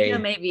say,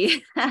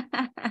 maybe.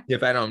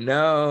 if I don't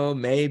know,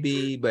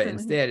 maybe, but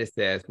instead it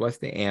says, what's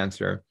the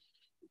answer?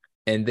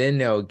 And then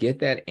they'll get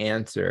that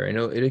answer, and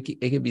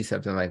it could be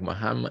something like, well,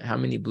 how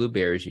many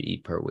blueberries you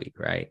eat per week,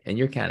 right? And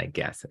you're kind of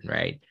guessing,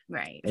 right?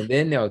 Right. And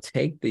then they'll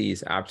take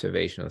these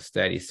observational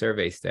studies,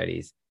 survey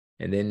studies,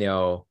 and then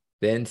they'll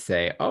then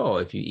say, oh,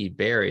 if you eat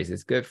berries,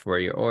 it's good for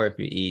you, or if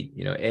you eat,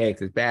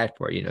 eggs, it's bad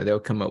for you.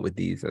 They'll come up with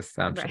these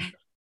assumptions. Right.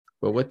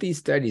 But what these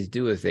studies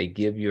do is they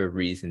give you a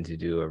reason to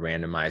do a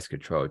randomized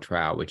controlled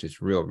trial, which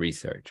is real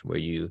research, where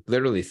you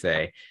literally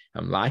say,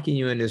 I'm locking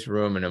you in this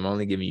room and I'm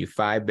only giving you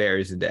 5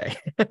 berries a day.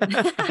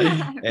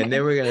 And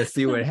then we're going to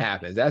see what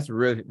happens. That's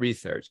real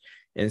research.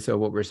 And so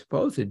what we're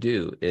supposed to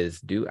do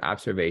is do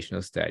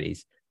observational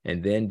studies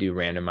and then do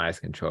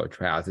randomized controlled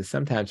trials. It's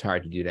sometimes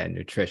hard to do that in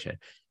nutrition.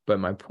 But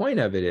my point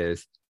of it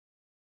is,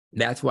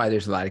 that's why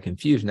there's a lot of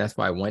confusion. That's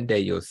why one day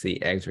you'll see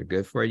eggs are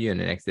good for you, and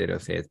the next day they'll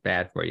say it's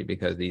bad for you,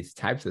 because these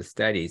types of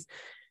studies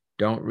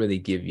don't really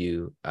give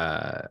you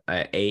a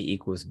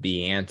equals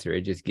B answer.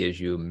 It just gives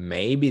you,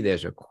 maybe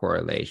there's a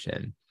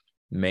correlation,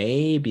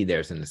 maybe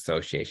there's an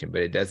association,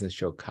 but it doesn't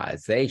show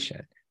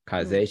causation.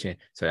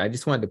 So I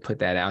just wanted to put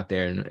that out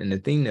there. And the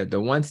thing that, the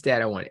one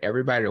stat I want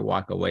everybody to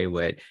walk away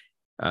with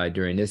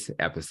during this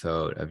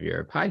episode of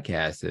your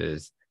podcast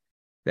is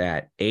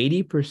that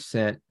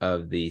 80%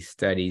 of the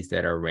studies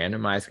that are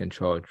randomized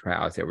controlled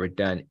trials that were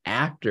done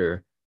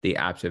after the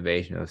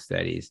observational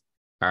studies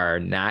are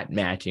not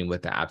matching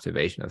what the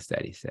observational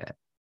study said.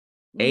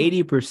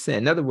 80%.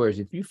 In other words,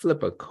 if you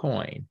flip a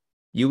coin,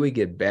 you would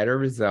get better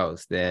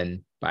results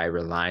than by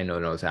relying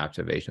on those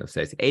observational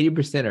studies.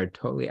 80% are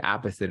totally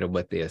opposite of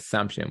what the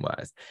assumption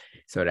was.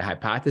 So the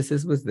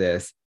hypothesis was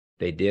this.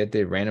 They did the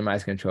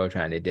randomized controlled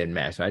trial and it didn't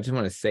match. So I just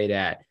want to say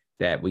that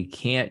we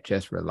can't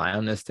just rely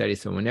on this study.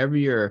 So whenever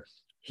you're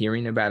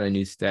hearing about a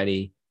new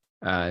study,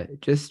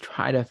 just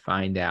try to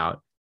find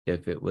out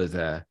if it was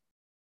a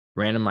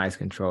randomized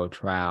controlled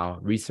trial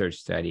research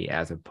study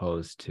as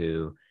opposed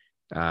to,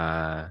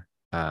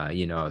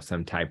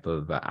 some type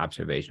of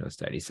observational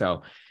study.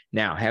 So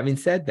now, having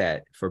said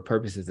that, for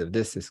purposes of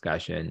this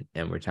discussion,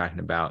 and we're talking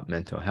about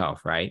mental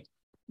health, right?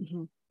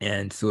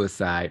 And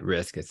suicide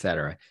risk, et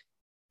cetera,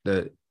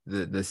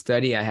 the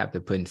study I have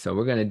to put in, so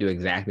we're going to do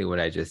exactly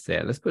what I just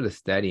said. Let's put a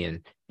study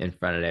in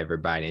front of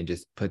everybody and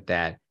just put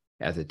that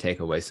as a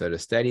takeaway. So the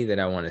study that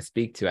I want to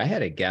speak to, I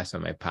had a guest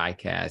on my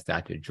podcast,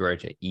 Dr.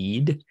 Georgia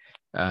Ede,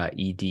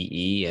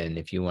 EDE. And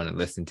if you want to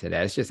listen to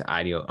that, it's just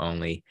audio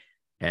only.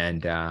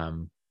 And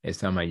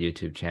it's on my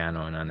YouTube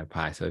channel and on the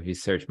pod. So if you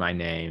search my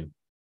name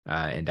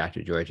and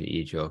Dr. Georgia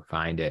Ede, you'll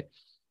find it.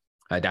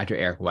 Dr.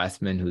 Eric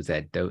Westman, who's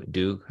at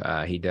Duke,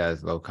 he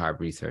does low carb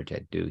research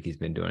at Duke. He's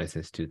been doing it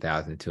since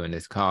 2002, and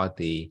it's called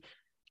the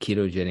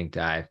Ketogenic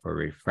Diet for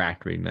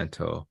Refractory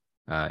Mental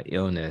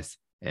Illness.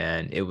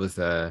 And it was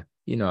a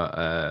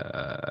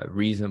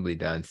reasonably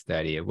done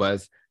study. It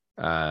was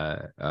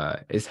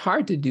it's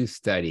hard to do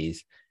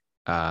studies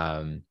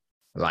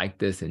like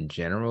this in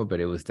general, but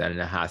it was done in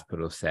a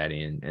hospital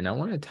setting. And I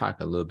want to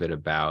talk a little bit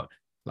about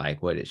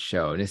like what it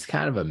showed. And it's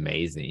kind of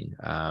amazing.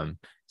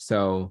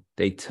 So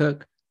they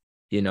took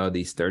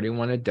these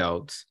 31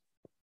 adults,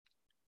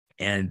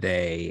 and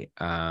they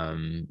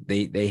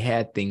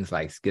had things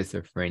like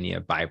schizophrenia,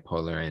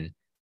 bipolar,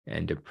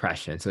 and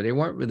depression. So they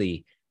weren't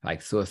really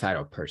like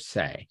suicidal per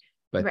se,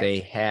 but they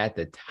had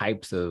the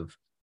types of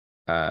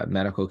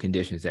medical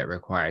conditions that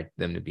required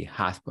them to be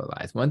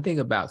hospitalized.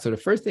 So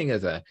the first thing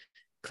as a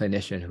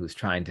clinician who's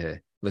trying to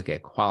look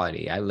at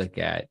quality, I look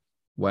at,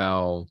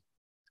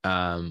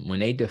 when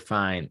they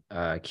define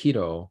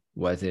keto,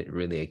 was it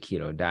really a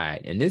keto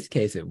diet? In this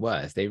case, it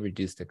was. They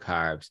reduced the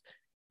carbs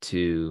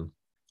to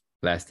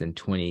less than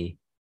 20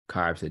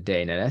 carbs a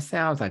day. Now, that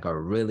sounds like a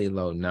really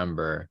low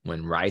number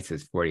when rice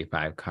is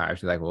 45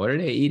 carbs. You're like, well, what are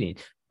they eating?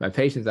 My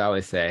patients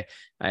always say,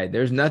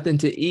 there's nothing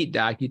to eat,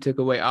 doc. You took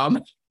away all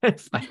my...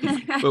 but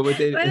what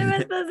am I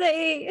supposed to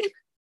eat?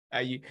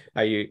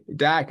 Are you,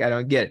 doc? I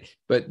don't get it.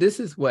 But this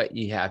is what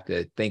you have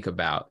to think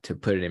about to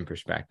put it in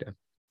perspective.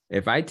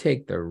 If I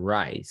take the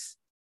rice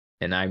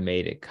and I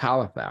made it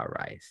cauliflower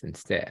rice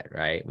instead,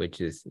 right? Which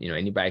is,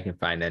 anybody can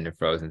find that in the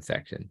frozen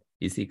section.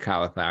 You see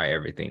cauliflower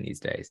everything these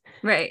days.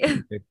 Right.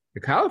 The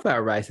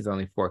cauliflower rice is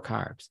only 4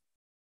 carbs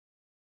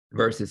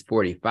versus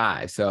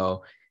 45.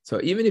 So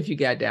even if you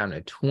got down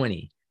to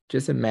 20,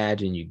 just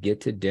imagine you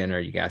get to dinner,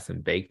 you got some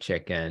baked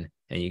chicken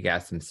and you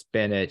got some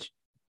spinach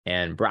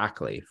and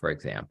broccoli, for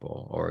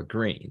example, or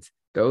greens.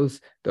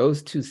 Those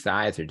two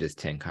sides are just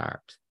 10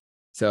 carbs.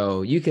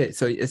 So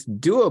it's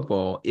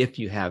doable if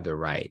you have the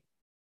right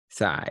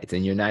sides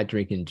and you're not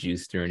drinking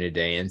juice during the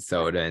day and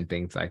soda and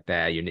things like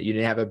that. You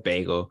didn't have a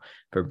bagel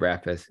for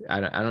breakfast. I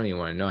don't even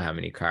want to know how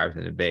many carbs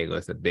in a bagel.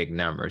 It's a big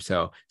number.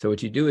 So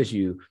what you do is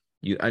you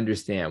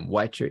understand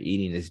what you're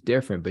eating is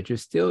different, but you're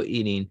still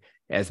eating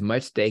as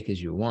much steak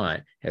as you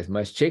want, as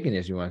much chicken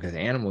as you want, because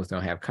animals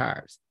don't have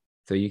carbs.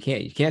 So you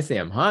can't say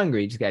I'm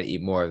hungry. You just got to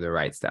eat more of the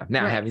right stuff.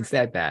 Now, Right. having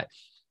said that,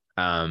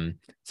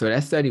 so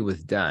that study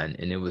was done,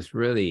 and it was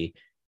really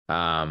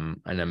an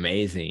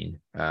amazing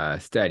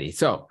study.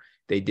 So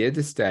they did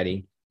the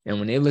study, and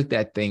when they looked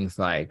at things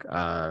like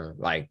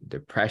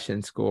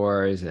depression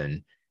scores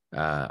and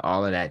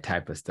all of that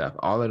type of stuff,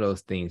 all of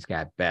those things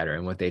got better.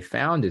 And what they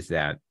found is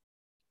that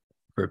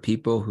for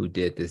people who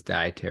did this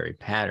dietary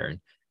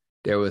pattern,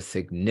 there was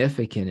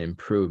significant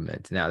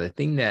improvements. Now, the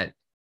thing that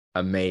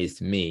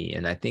amazed me,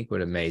 and I think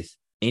would amaze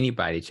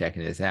anybody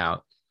checking this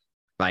out,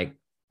 like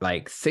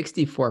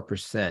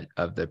 64%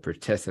 of the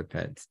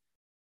participants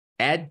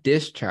at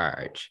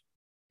discharge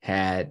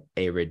had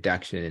a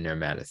reduction in their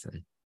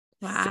medicine.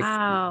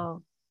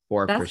 Wow.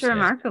 4%. That's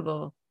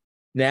remarkable.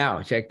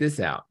 Now, check this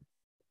out.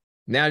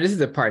 Now, this is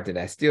the part that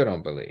I still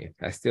don't believe.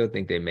 I still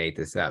think they made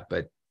this up,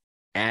 but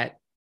at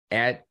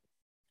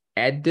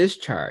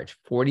discharge,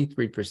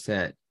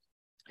 43%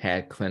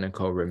 had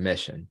clinical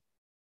remission,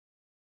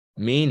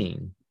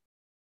 meaning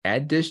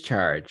at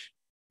discharge,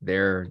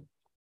 their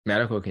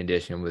medical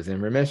condition was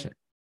in remission.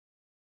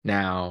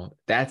 Now,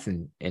 that's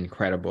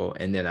incredible.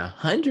 And then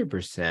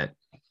 100%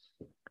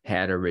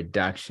 had a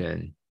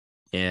reduction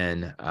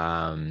in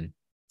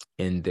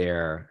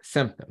their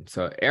symptoms.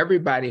 So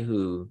everybody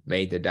who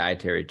made the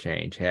dietary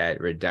change had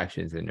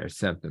reductions in their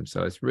symptoms.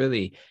 So it's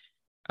really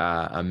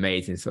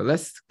amazing. So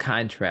let's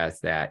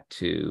contrast that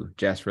to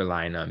just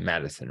relying on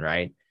medicine,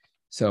 right?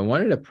 So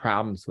one of the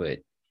problems with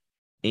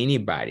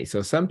anybody,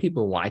 so some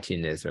people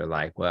watching this are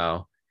like,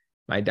 well,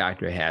 my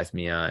doctor has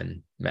me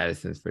on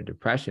medicines for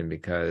depression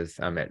because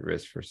I'm at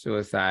risk for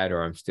suicide,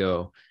 or I'm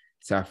still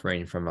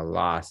suffering from a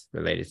loss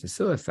related to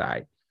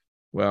suicide.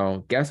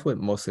 Well, guess what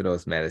most of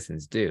those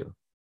medicines do?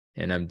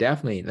 And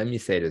let me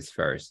say this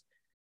first.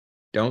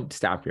 Don't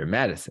stop your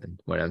medicine.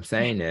 What I'm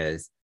saying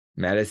is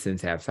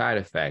medicines have side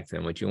effects.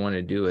 And what you want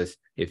to do is,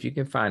 if you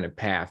can find a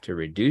path to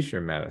reduce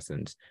your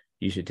medicines,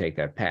 you should take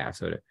that path.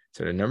 So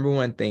the number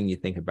one thing you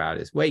think about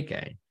is weight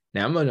gain.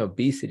 Now, I'm an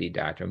obesity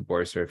doctor. I'm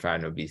board certified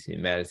in obesity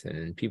medicine,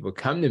 and people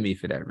come to me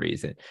for that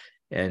reason.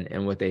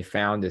 And what they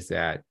found is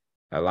that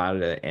a lot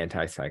of the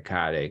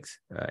antipsychotics,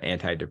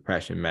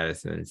 antidepressant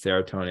medicine,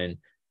 serotonin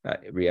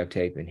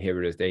reuptake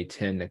inhibitors, they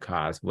tend to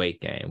cause weight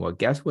gain. Well,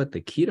 guess what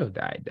the keto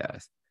diet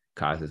does?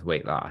 Causes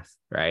weight loss,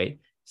 right?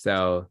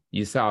 So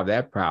you solve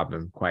that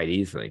problem quite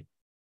easily.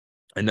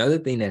 Another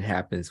thing that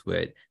happens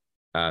with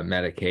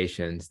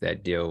medications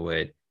that deal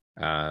with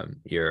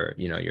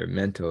your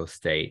mental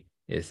state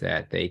is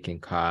that they can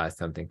cause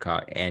something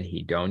called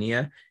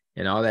anhedonia.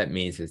 And all that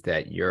means is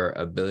that your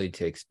ability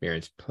to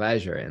experience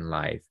pleasure in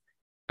life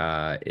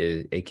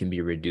it can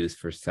be reduced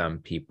for some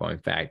people. In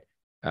fact,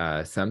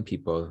 some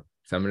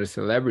of the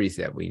celebrities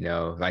that we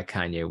know, like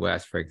Kanye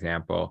West, for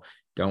example,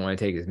 don't want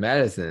to take his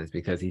medicines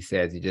because he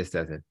says he just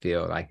doesn't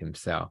feel like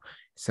himself.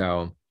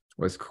 So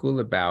what's cool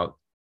about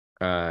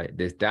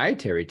this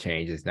dietary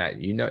change is not,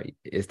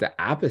 it's the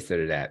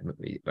opposite of that.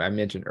 I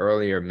mentioned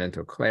earlier,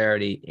 mental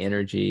clarity,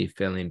 energy,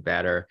 feeling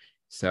better.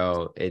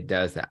 So it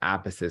does the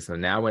opposite. So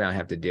now we don't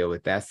have to deal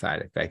with that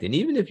side effect. And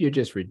even if you're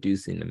just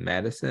reducing the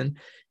medicine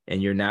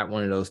and you're not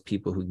one of those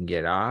people who can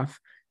get off,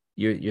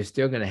 you're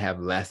still going to have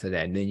less of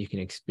that. And then you can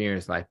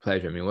experience life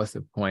pleasure. I mean, what's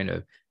the point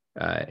of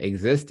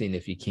existing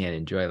if you can't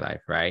enjoy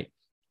life, right?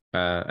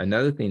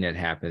 Another thing that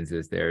happens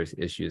is there's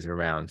issues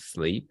around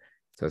sleep.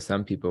 So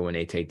some people, when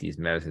they take these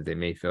medicines, they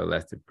may feel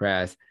less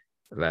depressed,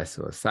 less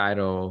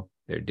suicidal.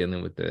 They're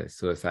dealing with the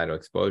suicidal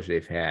exposure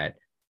they've had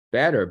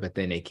better, but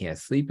then they can't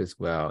sleep as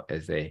well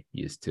as they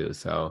used to.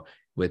 So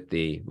with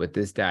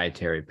this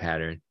dietary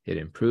pattern, it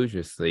improves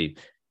your sleep.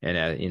 And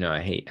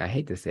I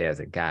hate to say as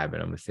a guy, but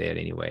I'm gonna say it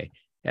anyway.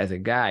 As a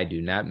guy,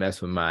 do not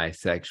mess with my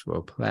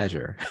sexual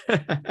pleasure.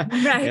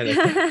 Right.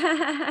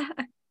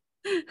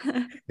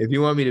 If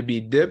you want me to be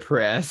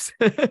depressed.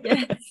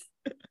 Yes.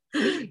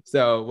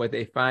 So what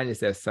they find is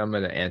that some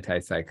of the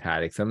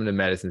antipsychotics, some of the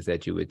medicines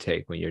that you would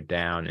take when you're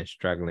down and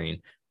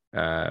struggling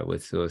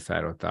with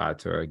suicidal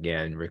thoughts, or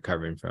again,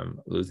 recovering from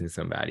losing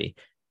somebody,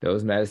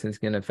 those medicines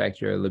can affect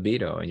your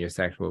libido and your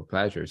sexual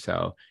pleasure.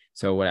 So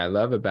what I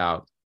love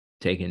about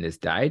taking this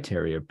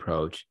dietary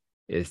approach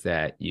is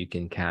that you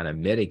can kind of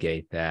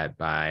mitigate that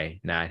by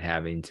not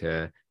having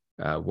to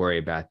worry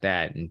about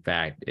that. In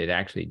fact, it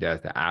actually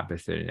does the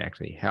opposite. It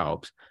actually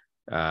helps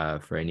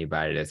for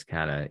anybody that's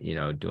kind of, you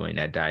know, doing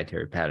that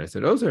dietary pattern. So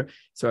those are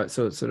so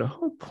the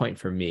whole point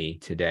for me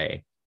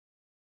today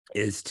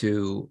is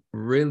to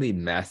really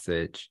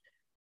message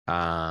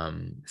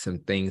some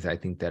things I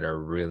think that are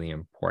really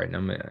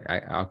important.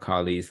 I'll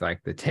call these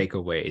like the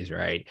takeaways,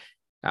 right?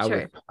 I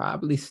would Sure.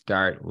 probably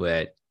start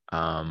with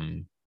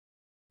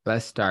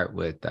let's start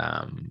with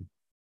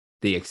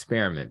the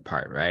experiment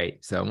part, right?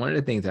 So one of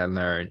the things I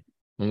learned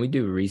when we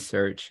do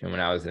research and when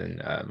I was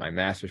in my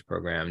master's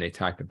program, they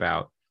talked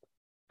about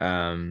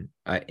N.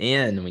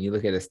 When you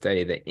look at a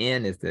study, the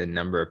N is the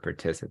number of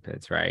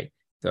participants, right?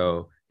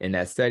 So in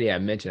that study I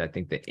mentioned, I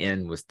think the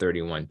N was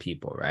 31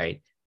 people,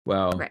 right?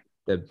 Well, Right.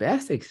 the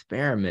best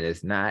experiment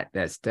is not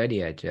that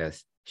study I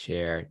just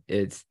shared,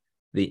 it's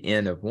the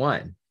N of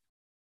one.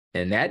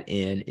 And that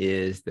N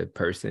is the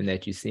person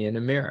that you see in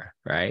the mirror,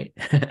 right?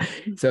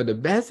 So the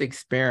best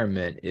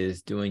experiment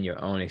is doing your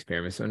own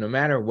experiment. So no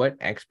matter what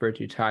expert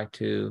you talk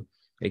to,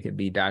 it could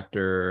be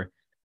Dr.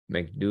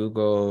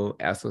 McDougall,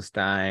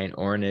 Esselstein,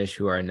 Ornish,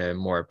 who are in the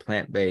more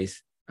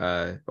plant-based,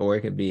 or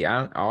it could be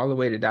all the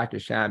way to Dr.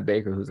 Sean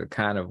Baker, who's a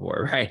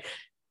carnivore, right?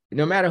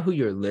 No matter who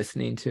you're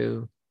listening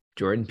to,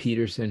 Jordan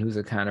Peterson, who's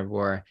a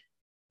carnivore,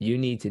 you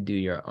need to do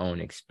your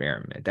own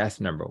experiment. That's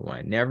number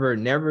one.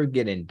 Never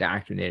get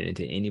indoctrinated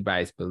into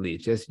anybody's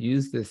beliefs. Just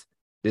use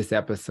this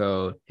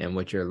episode and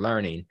what you're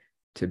learning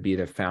to be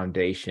the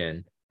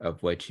foundation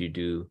of what you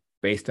do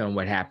based on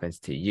what happens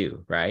to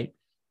you, right?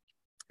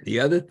 The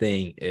other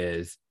thing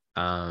is,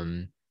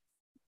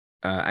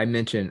 I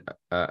mentioned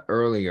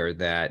earlier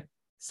that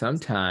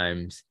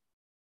sometimes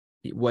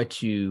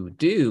what you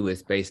do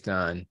is based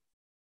on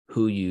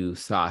who you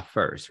saw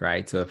first,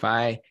 right? So if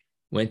I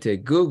went to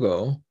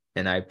Google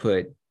and I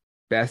put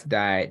best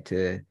diet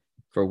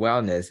for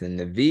wellness and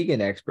the vegan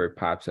expert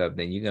pops up,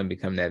 then you're going to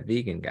become that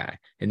vegan guy.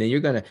 And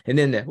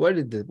then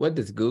what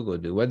does Google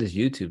do? What does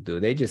YouTube do?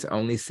 They just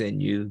only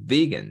send you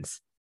vegans.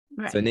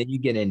 So Right. then you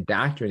get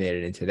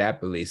indoctrinated into that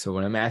belief. So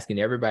what I'm asking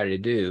everybody to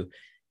do,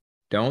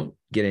 don't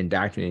get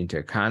indoctrinated into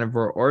a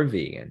carnivore or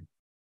vegan.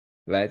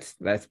 Let's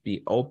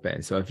be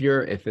open. So if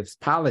it's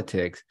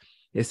politics,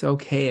 it's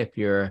okay if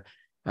you're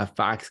a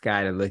Fox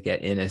guy to look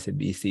at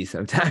NSNBC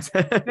sometimes.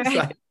 It's Right.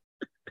 like,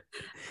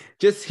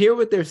 just hear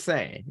what they're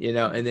saying, you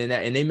know, and then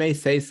and they may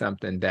say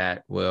something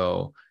that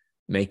will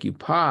make you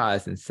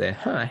pause and say,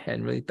 huh, I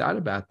hadn't really thought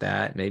about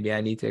that. Maybe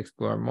I need to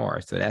explore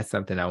more. So that's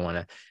something I want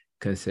to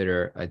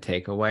consider a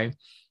takeaway.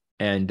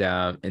 And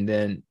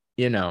then,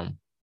 you know,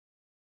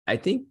 I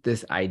think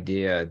this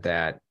idea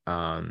that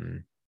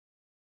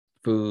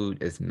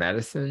food is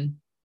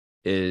medicine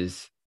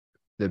is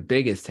the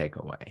biggest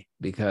takeaway,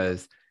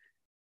 because,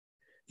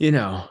 you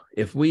know,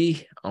 if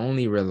we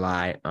only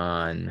rely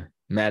on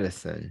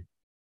medicine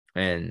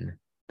and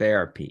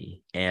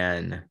therapy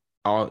and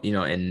all, you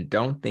know, and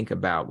don't think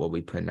about what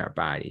we put in our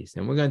bodies,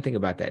 and we're going to think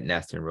about that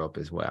nest and rope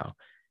as well,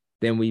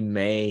 then we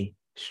may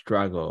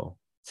struggle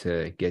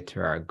to get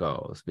to our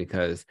goals,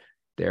 because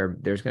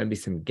there's going to be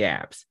some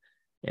gaps,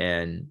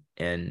 and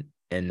the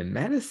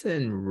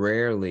medicine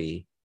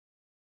rarely,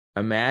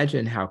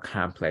 imagine how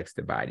complex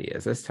the body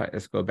is.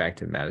 Let's go back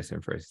to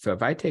medicine first. So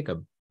if I take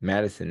a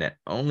medicine that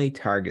only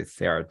targets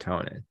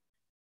serotonin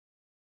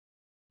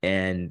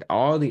and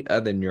all the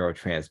other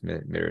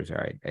neurotransmitters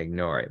are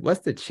ignored, what's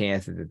the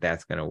chances that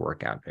that's going to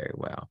work out very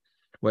well?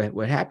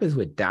 What happens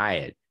with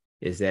diet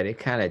is that it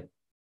kind of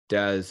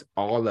does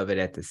all of it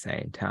at the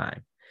same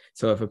time.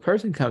 So if a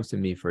person comes to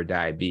me for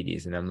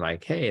diabetes and I'm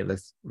like, hey,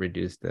 let's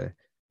reduce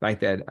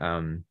like that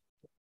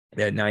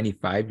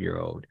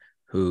 95-year-old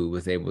who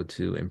was able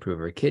to improve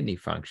her kidney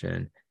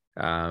function.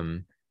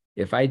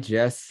 If I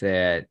just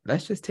said,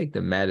 let's just take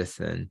the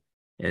medicine,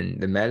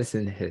 and the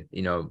medicine,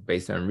 you know,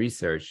 based on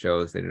research,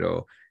 shows that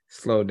it'll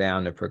slow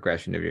down the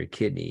progression of your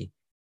kidney.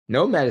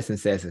 No medicine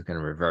says it's going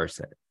to reverse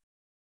it.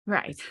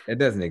 Right. It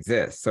doesn't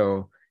exist.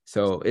 So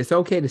it's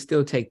okay to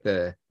still take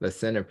the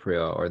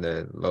lisinopril or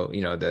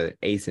the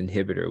ACE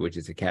inhibitor, which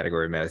is a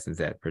category of medicines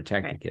that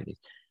protect the Right. kidneys.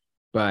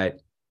 But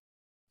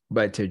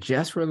to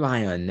just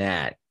rely on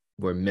that,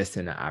 we're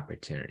missing an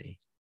opportunity.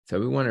 So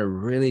we want to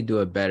really do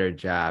a better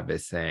job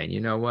at saying, you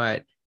know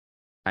what,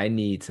 I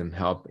need some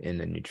help in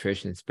the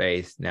nutrition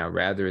space. Now,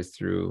 rather it's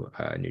through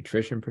a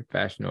nutrition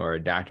professional or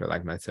a doctor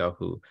like myself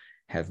who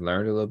has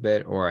learned a little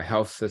bit, or a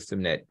health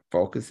system that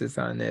focuses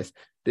on this.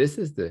 This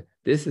is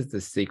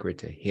the secret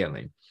to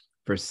healing.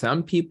 For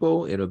some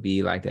people, it'll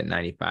be like that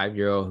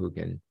 95-year-old who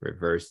can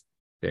reverse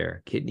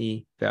their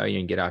kidney failure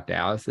and get off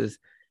dialysis.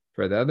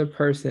 For the other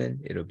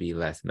person, it'll be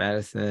less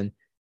medicine.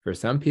 For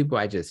some people,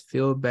 I just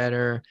feel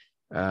better.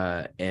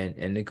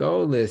 And the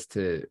goal is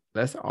to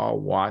let's all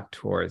walk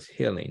towards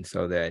healing,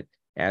 so that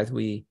as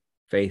we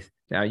face,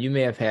 now you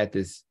may have had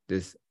this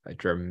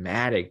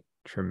dramatic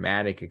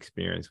traumatic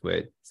experience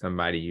with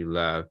somebody you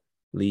love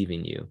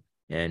leaving you,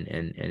 and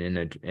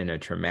in a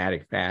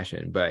traumatic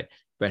fashion, but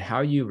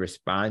how you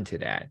respond to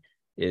that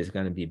is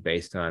going to be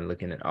based on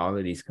looking at all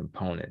of these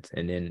components,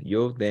 and then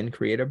you'll then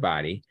create a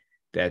body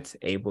that's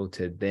able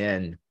to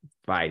then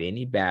fight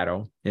any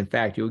battle. In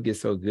fact, you'll get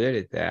so good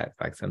at that,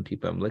 like some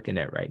people I'm looking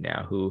at right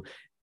now who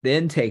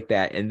then take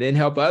that and then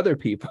help other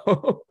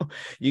people.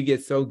 You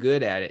get so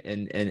good at it,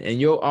 and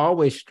you'll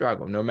always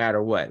struggle no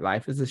matter what.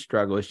 Life is a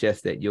struggle. It's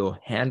just that you'll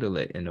handle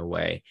it in a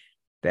way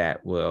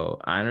that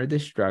will honor the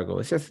struggle.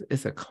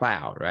 It's a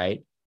cloud,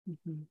 right?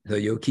 Mm-hmm. So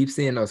you'll keep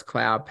seeing those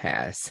cloud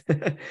pass.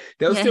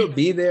 They'll Yeah. still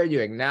be there. You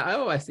acknowledge,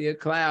 oh, I see a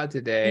cloud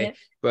today, Yep.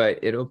 but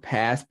it'll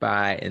pass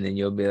by, and then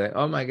you'll be like,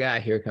 oh my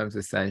God, here comes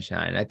the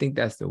sunshine. I think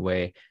that's the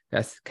way,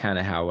 that's kind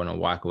of how I want to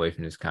walk away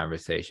from this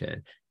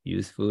conversation.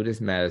 Use food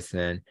as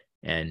medicine,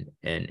 and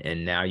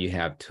now you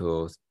have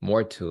tools,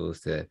 more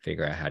tools to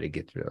figure out how to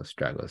get through those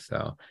struggles.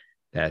 So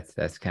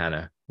that's kind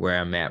of where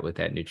I'm at with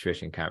that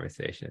nutrition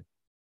conversation.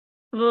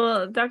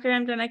 Well, Dr.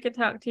 Hampton, I could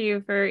talk to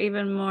you for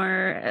even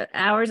more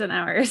hours and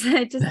hours.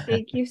 I just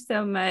thank you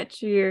so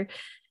much.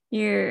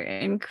 You're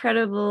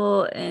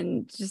incredible,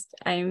 and just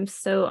I'm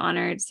so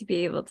honored to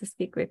be able to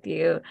speak with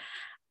you.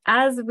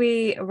 As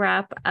we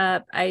wrap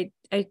up, I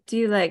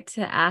do like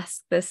to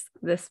ask this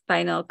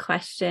final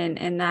question,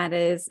 and that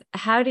is,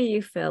 how do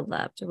you feel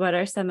loved? What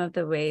are some of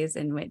the ways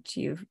in which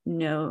you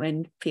know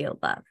and feel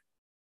love?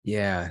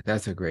 Yeah,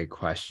 that's a great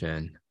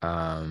question.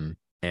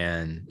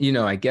 And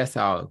I guess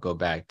I'll go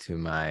back to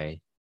my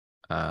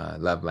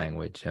love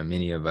language.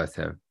 Many of us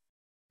have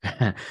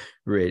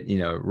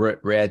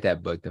read that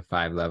book, The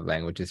Five Love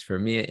Languages. For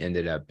me, it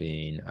ended up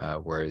being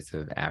words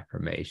of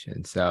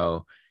affirmation.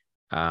 So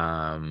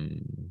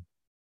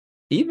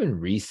even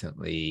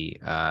recently,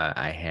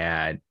 I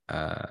had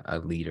a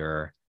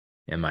leader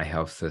in my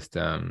health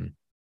system,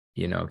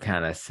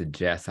 kind of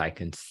suggest I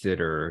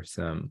consider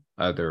some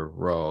other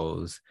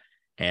roles.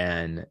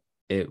 And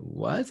it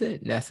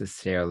wasn't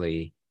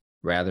necessarily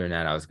whether or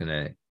not I was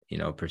going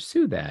to,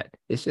 pursue that.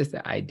 It's just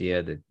the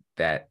idea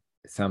that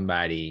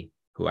somebody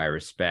who I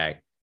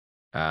respect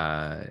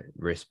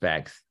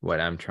respects what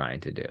I'm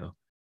trying to do.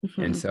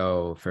 And Mhm.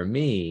 so for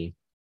me,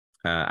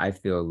 I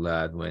feel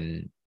loved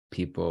when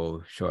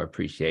people show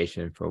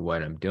appreciation for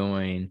what I'm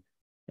doing,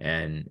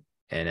 and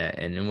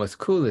and what's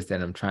cool is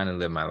that I'm trying to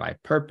live my life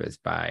purpose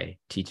by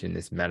teaching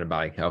this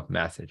metabolic health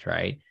message,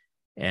 right?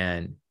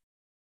 And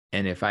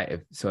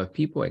if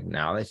people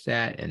acknowledge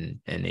that, and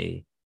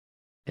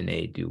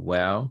they do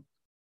well,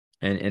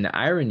 and the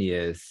irony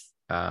is,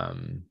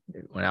 when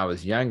I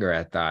was younger,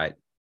 I thought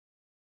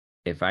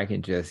if I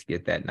can just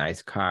get that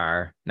nice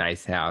car,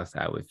 nice house,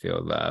 I would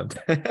feel loved.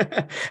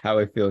 I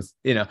would feel,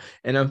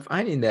 and I'm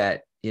finding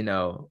that,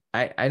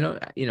 I don't,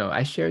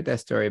 I shared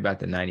that story about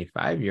the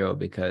 95-year-old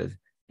because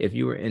if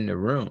you were in the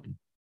room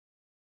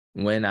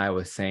when I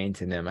was saying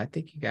to them, I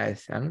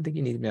don't think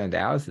you need to be on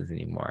dialysis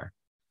anymore.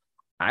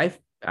 I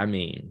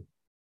mean,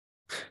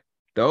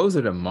 those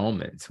are the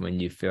moments when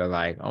you feel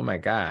like, oh my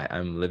God,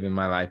 I'm living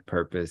my life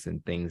purpose,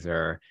 and things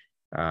are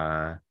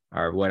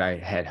what I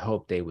had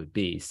hoped they would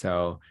be.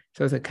 So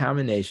it's a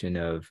combination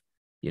of,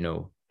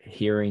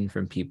 hearing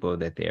from people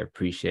that they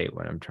appreciate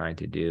what I'm trying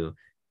to do,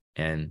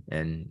 and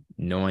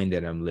knowing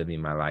that I'm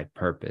living my life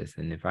purpose.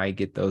 And if I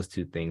get those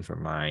two things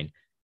from mine,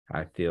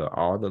 I feel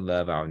all the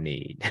love I'll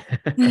need.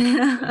 So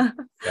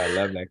I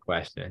love that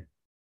question.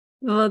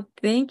 Well,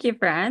 thank you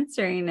for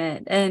answering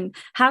it. And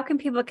how can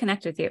people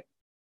connect with you?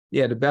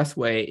 Yeah, the best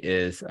way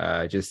is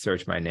just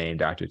search my name,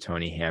 Dr.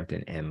 Tony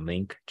Hampton, and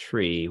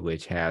Linktree,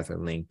 which has a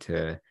link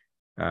to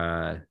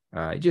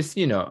just,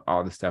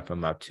 all the stuff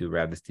I'm up to,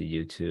 whether it's the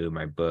YouTube,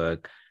 my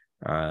book,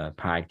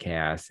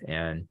 podcast,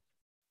 and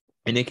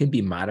it can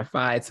be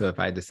modified. So if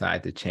I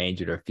decide to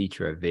change it or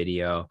feature a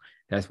video,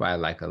 that's why I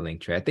like a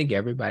link tree. I think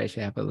everybody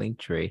should have a link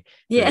tree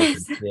so they can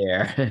Yes.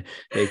 share,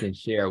 they can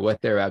share what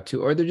they're up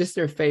to, or they're just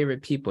their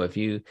favorite people. If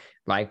you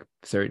like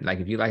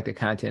if you like the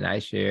content I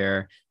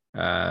share,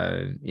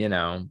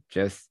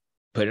 just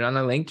put it on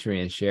a link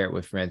tree and share it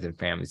with friends and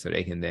family so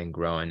they can then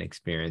grow and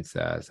experience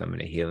some of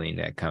the healing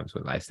that comes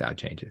with lifestyle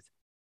changes.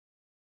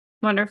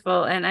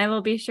 Wonderful. And I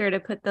will be sure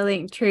to put the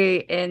link tree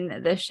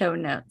in the show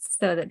notes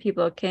so that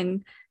people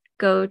can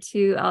go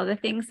to all the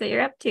things that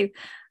you're up to.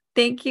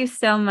 Thank you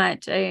so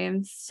much. I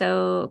am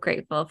so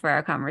grateful for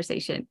our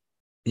conversation.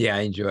 Yeah,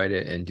 I enjoyed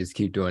it, and just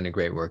keep doing the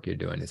great work you're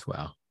doing as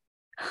well.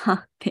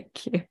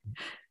 Thank you.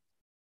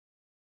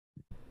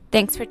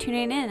 Thanks for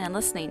tuning in and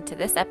listening to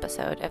this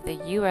episode of the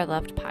You Are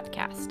Loved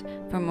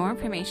podcast. For more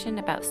information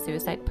about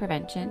suicide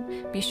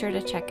prevention, be sure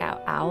to check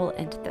out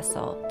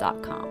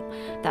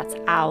owlandthistle.com. That's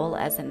owl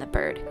as in the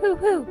bird. Hoo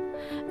hoo.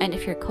 And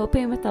if you're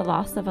coping with the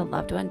loss of a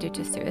loved one due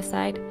to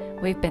suicide,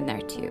 we've been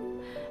there too.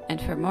 And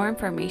for more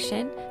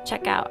information,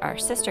 check out our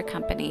sister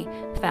company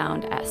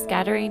found at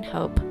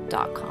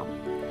scatteringhope.com.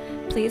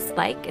 Please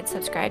like and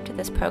subscribe to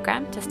this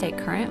program to stay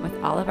current with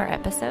all of our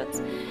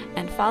episodes,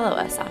 and follow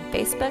us on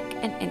Facebook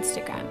and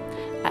Instagram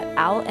at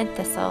Owl and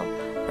Thistle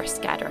or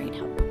Scattering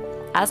Hope.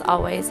 As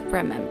always,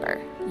 remember,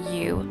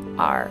 you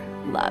are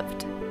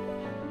loved.